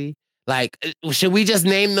Cassidy? Like, should we just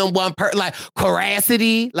name them one like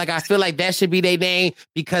Coracity? Like, I feel like that should be their name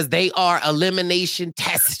because they are elimination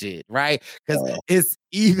tested, right? Because it's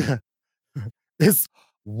either, it's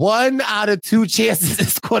 1 out of 2 chances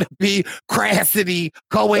it's going to be Crassity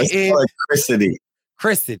going in. Chrisity.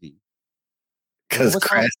 Chrisity. Because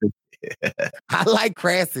Crassity. I like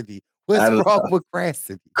Crassity. What's wrong with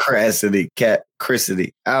Crassity? Crassity.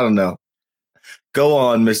 Chrisity. I don't know. Go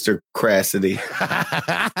on, Mr. Crassity.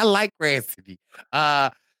 I like Crassity.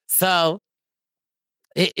 So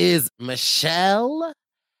it is Michelle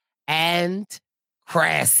and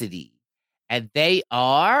Crassity, and they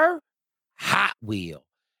are Hot Wheel.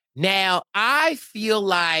 Now, I feel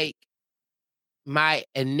like my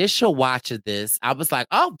initial watch of this, I was like,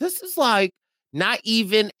 oh, this is like not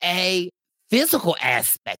even a physical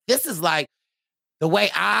aspect. This is like the way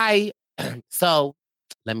so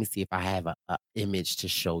let me see if I have a image to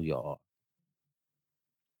show y'all.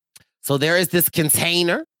 So there is this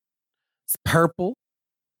container. It's purple.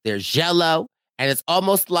 There's yellow. And it's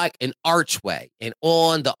almost like an archway. And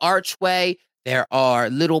on the archway, there are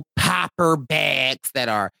little popper bags that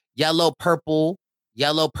are yellow, purple,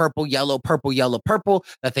 yellow, purple, yellow, purple, yellow, purple,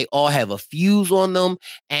 that they all have a fuse on them.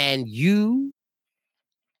 And you,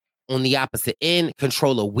 on the opposite end,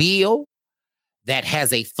 control a wheel that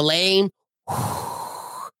has a flame.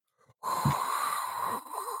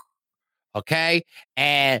 Okay.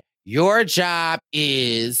 And your job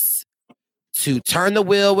is to turn the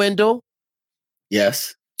wheel window.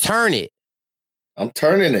 Yes. Turn it. I'm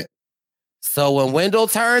turning it. So when Wendell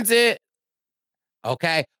turns it,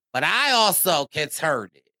 okay. But I also can turn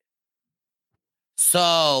it.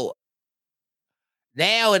 So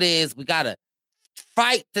now it is, we got to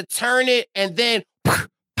fight to turn it and then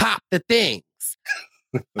pop the things.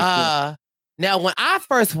 Now, when I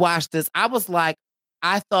first watched this, I was like,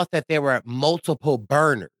 I thought that there were multiple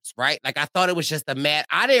burners, right? Like, I thought it was just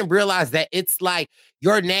I didn't realize that it's like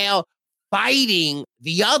you're now fighting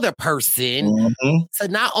the other person to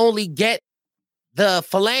not only get the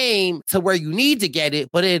flame to where you need to get it,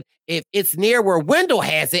 but if it's near where Wendell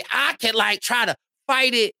has it, I can like try to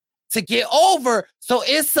fight it to get over. So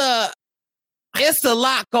it's a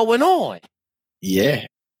lot going on. Yeah,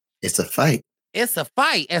 it's a fight. It's a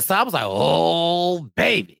fight. And so I was like, oh,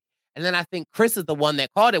 baby. And then I think Chris is the one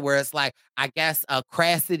that called it, where it's like, I guess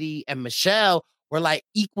Crassity and Michelle were like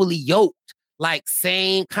equally yoked, like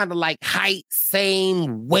same kind of like height,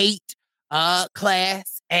 same weight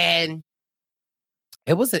class. And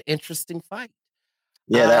it was an interesting fight.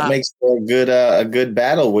 Yeah, that makes for a good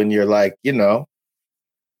battle when you're like,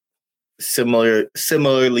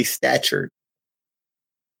 similarly statured.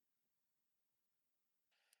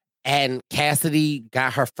 And Cassidy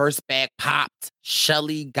got her first bag popped.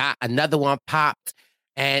 Shelly got another one popped.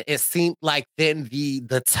 And it seemed like then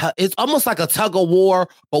it's almost like a tug of war,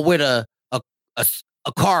 but with a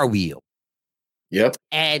car wheel. Yep.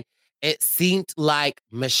 And it seemed like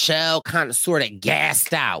Michelle kind of sort of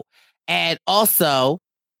gassed out. And also,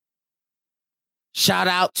 shout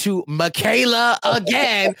out to Michaela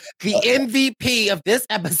again, the MVP of this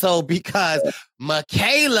episode, because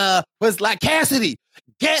Michaela was like, Cassidy,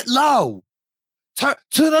 get low, turn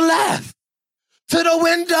to the left, to the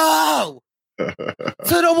window, to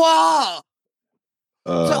the wall,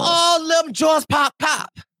 to all them jaws pop,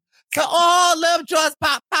 to all them jaws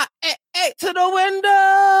pop, hey, to the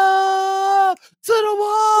window, to the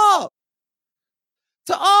wall,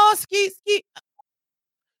 to all ski,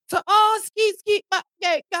 to all ski,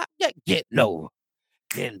 get low,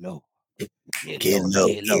 get low. Get low.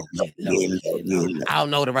 I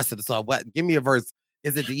don't know the rest of the song. What? Give me a verse.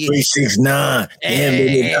 Is it the 369?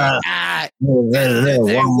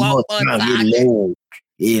 One more time.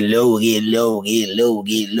 Get low.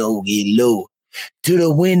 To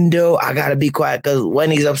the window. I gotta be quiet because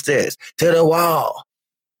Wendy's upstairs. To the wall.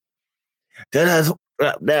 To the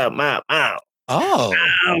Oh.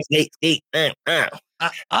 Ski.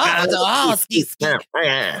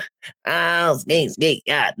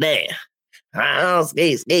 Goddamn.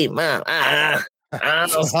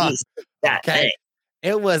 Okay.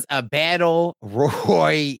 It was a battle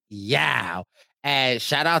royale. And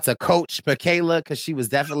shout out to Coach Michaela, because she was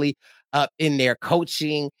definitely up in there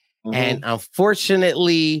coaching. Mm-hmm. And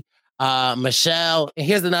unfortunately, Michelle, and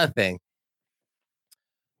here's another thing.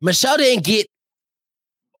 Michelle didn't get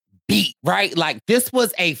beat, right? Like, this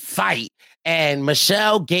was a fight, and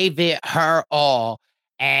Michelle gave it her all.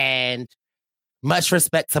 And much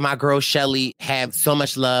respect to my girl Shelly. Have so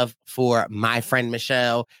much love for my friend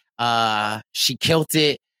Michelle. She killed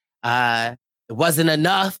it. It wasn't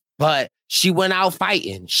enough, but she went out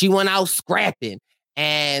fighting. She went out scrapping.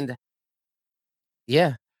 And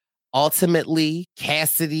yeah, ultimately,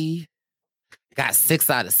 Cassidy got 6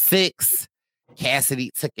 out of 6.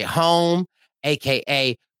 Cassidy took it home,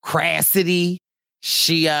 aka Crassity.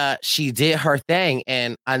 She did her thing,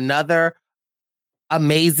 and another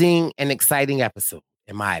amazing and exciting episode,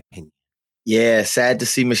 in my opinion. Yeah, sad to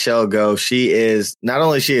see Michelle go. She is not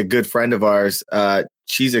only a good friend of ours,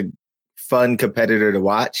 she's a fun competitor to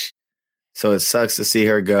watch. So it sucks to see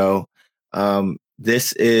her go.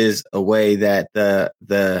 This is a way that the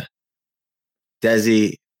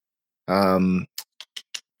Desi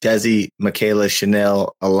Michaela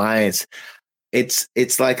Chanel alliance,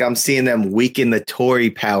 it's like I'm seeing them weaken the Tory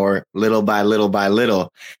power little by little by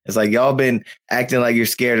little. It's like y'all been acting like you're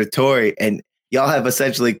scared of Tory, and y'all have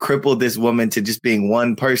essentially crippled this woman to just being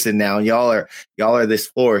one person now. And y'all are this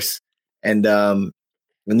force. And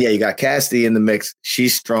yeah, you got Cassidy in the mix.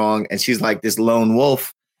 She's strong, and she's like this lone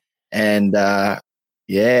wolf. And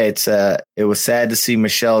it was sad to see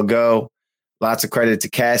Michelle go. Lots of credit to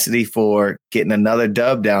Cassidy for getting another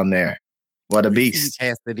dub down there. What a beast.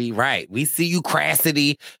 Cassidy, right. We see you,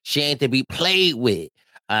 Crassity. She ain't to be played with.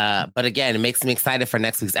 But again, it makes me excited for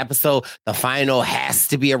next week's episode. The final has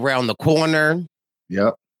to be around the corner.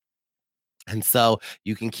 Yep. And so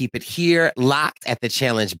you can keep it here locked at the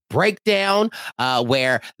Challenge Breakdown,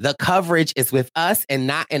 where the coverage is with us and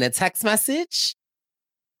not in a text message.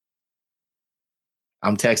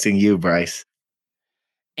 I'm texting you, Bryce.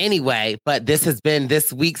 Anyway, but this has been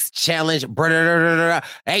this week's Challenge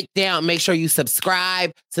Breakdown. Make sure you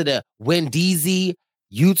subscribe to the Wendeezy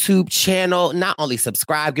YouTube channel. Not only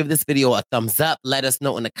subscribe, give this video a thumbs up. Let us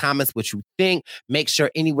know in the comments what you think. Make sure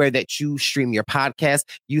anywhere that you stream your podcast,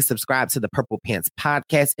 you subscribe to the Purple Pants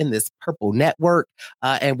Podcast in this Purple Network.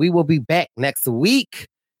 And we will be back next week,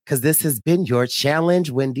 because this has been your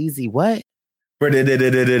Challenge Wendeezy what? Breakdown.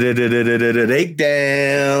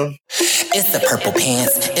 It's the Purple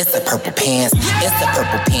Pants. It's the Purple Pants. It's the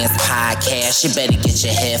Purple Pants Podcast. You better get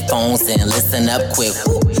your headphones and listen up quick.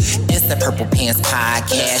 Ooh. It's the Purple Pants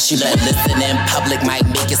Podcast. You better listen in public, might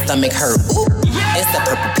make your stomach hurt. Ooh. It's the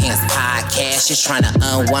Purple Pants Podcast. You're trying to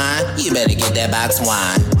unwind, you better get that box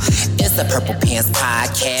wine. It's the Purple Pants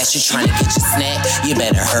Podcast. You're trying to get your snack, you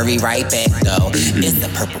better hurry right back though. It's the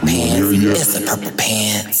Purple Pants. It's the Purple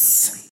Pants.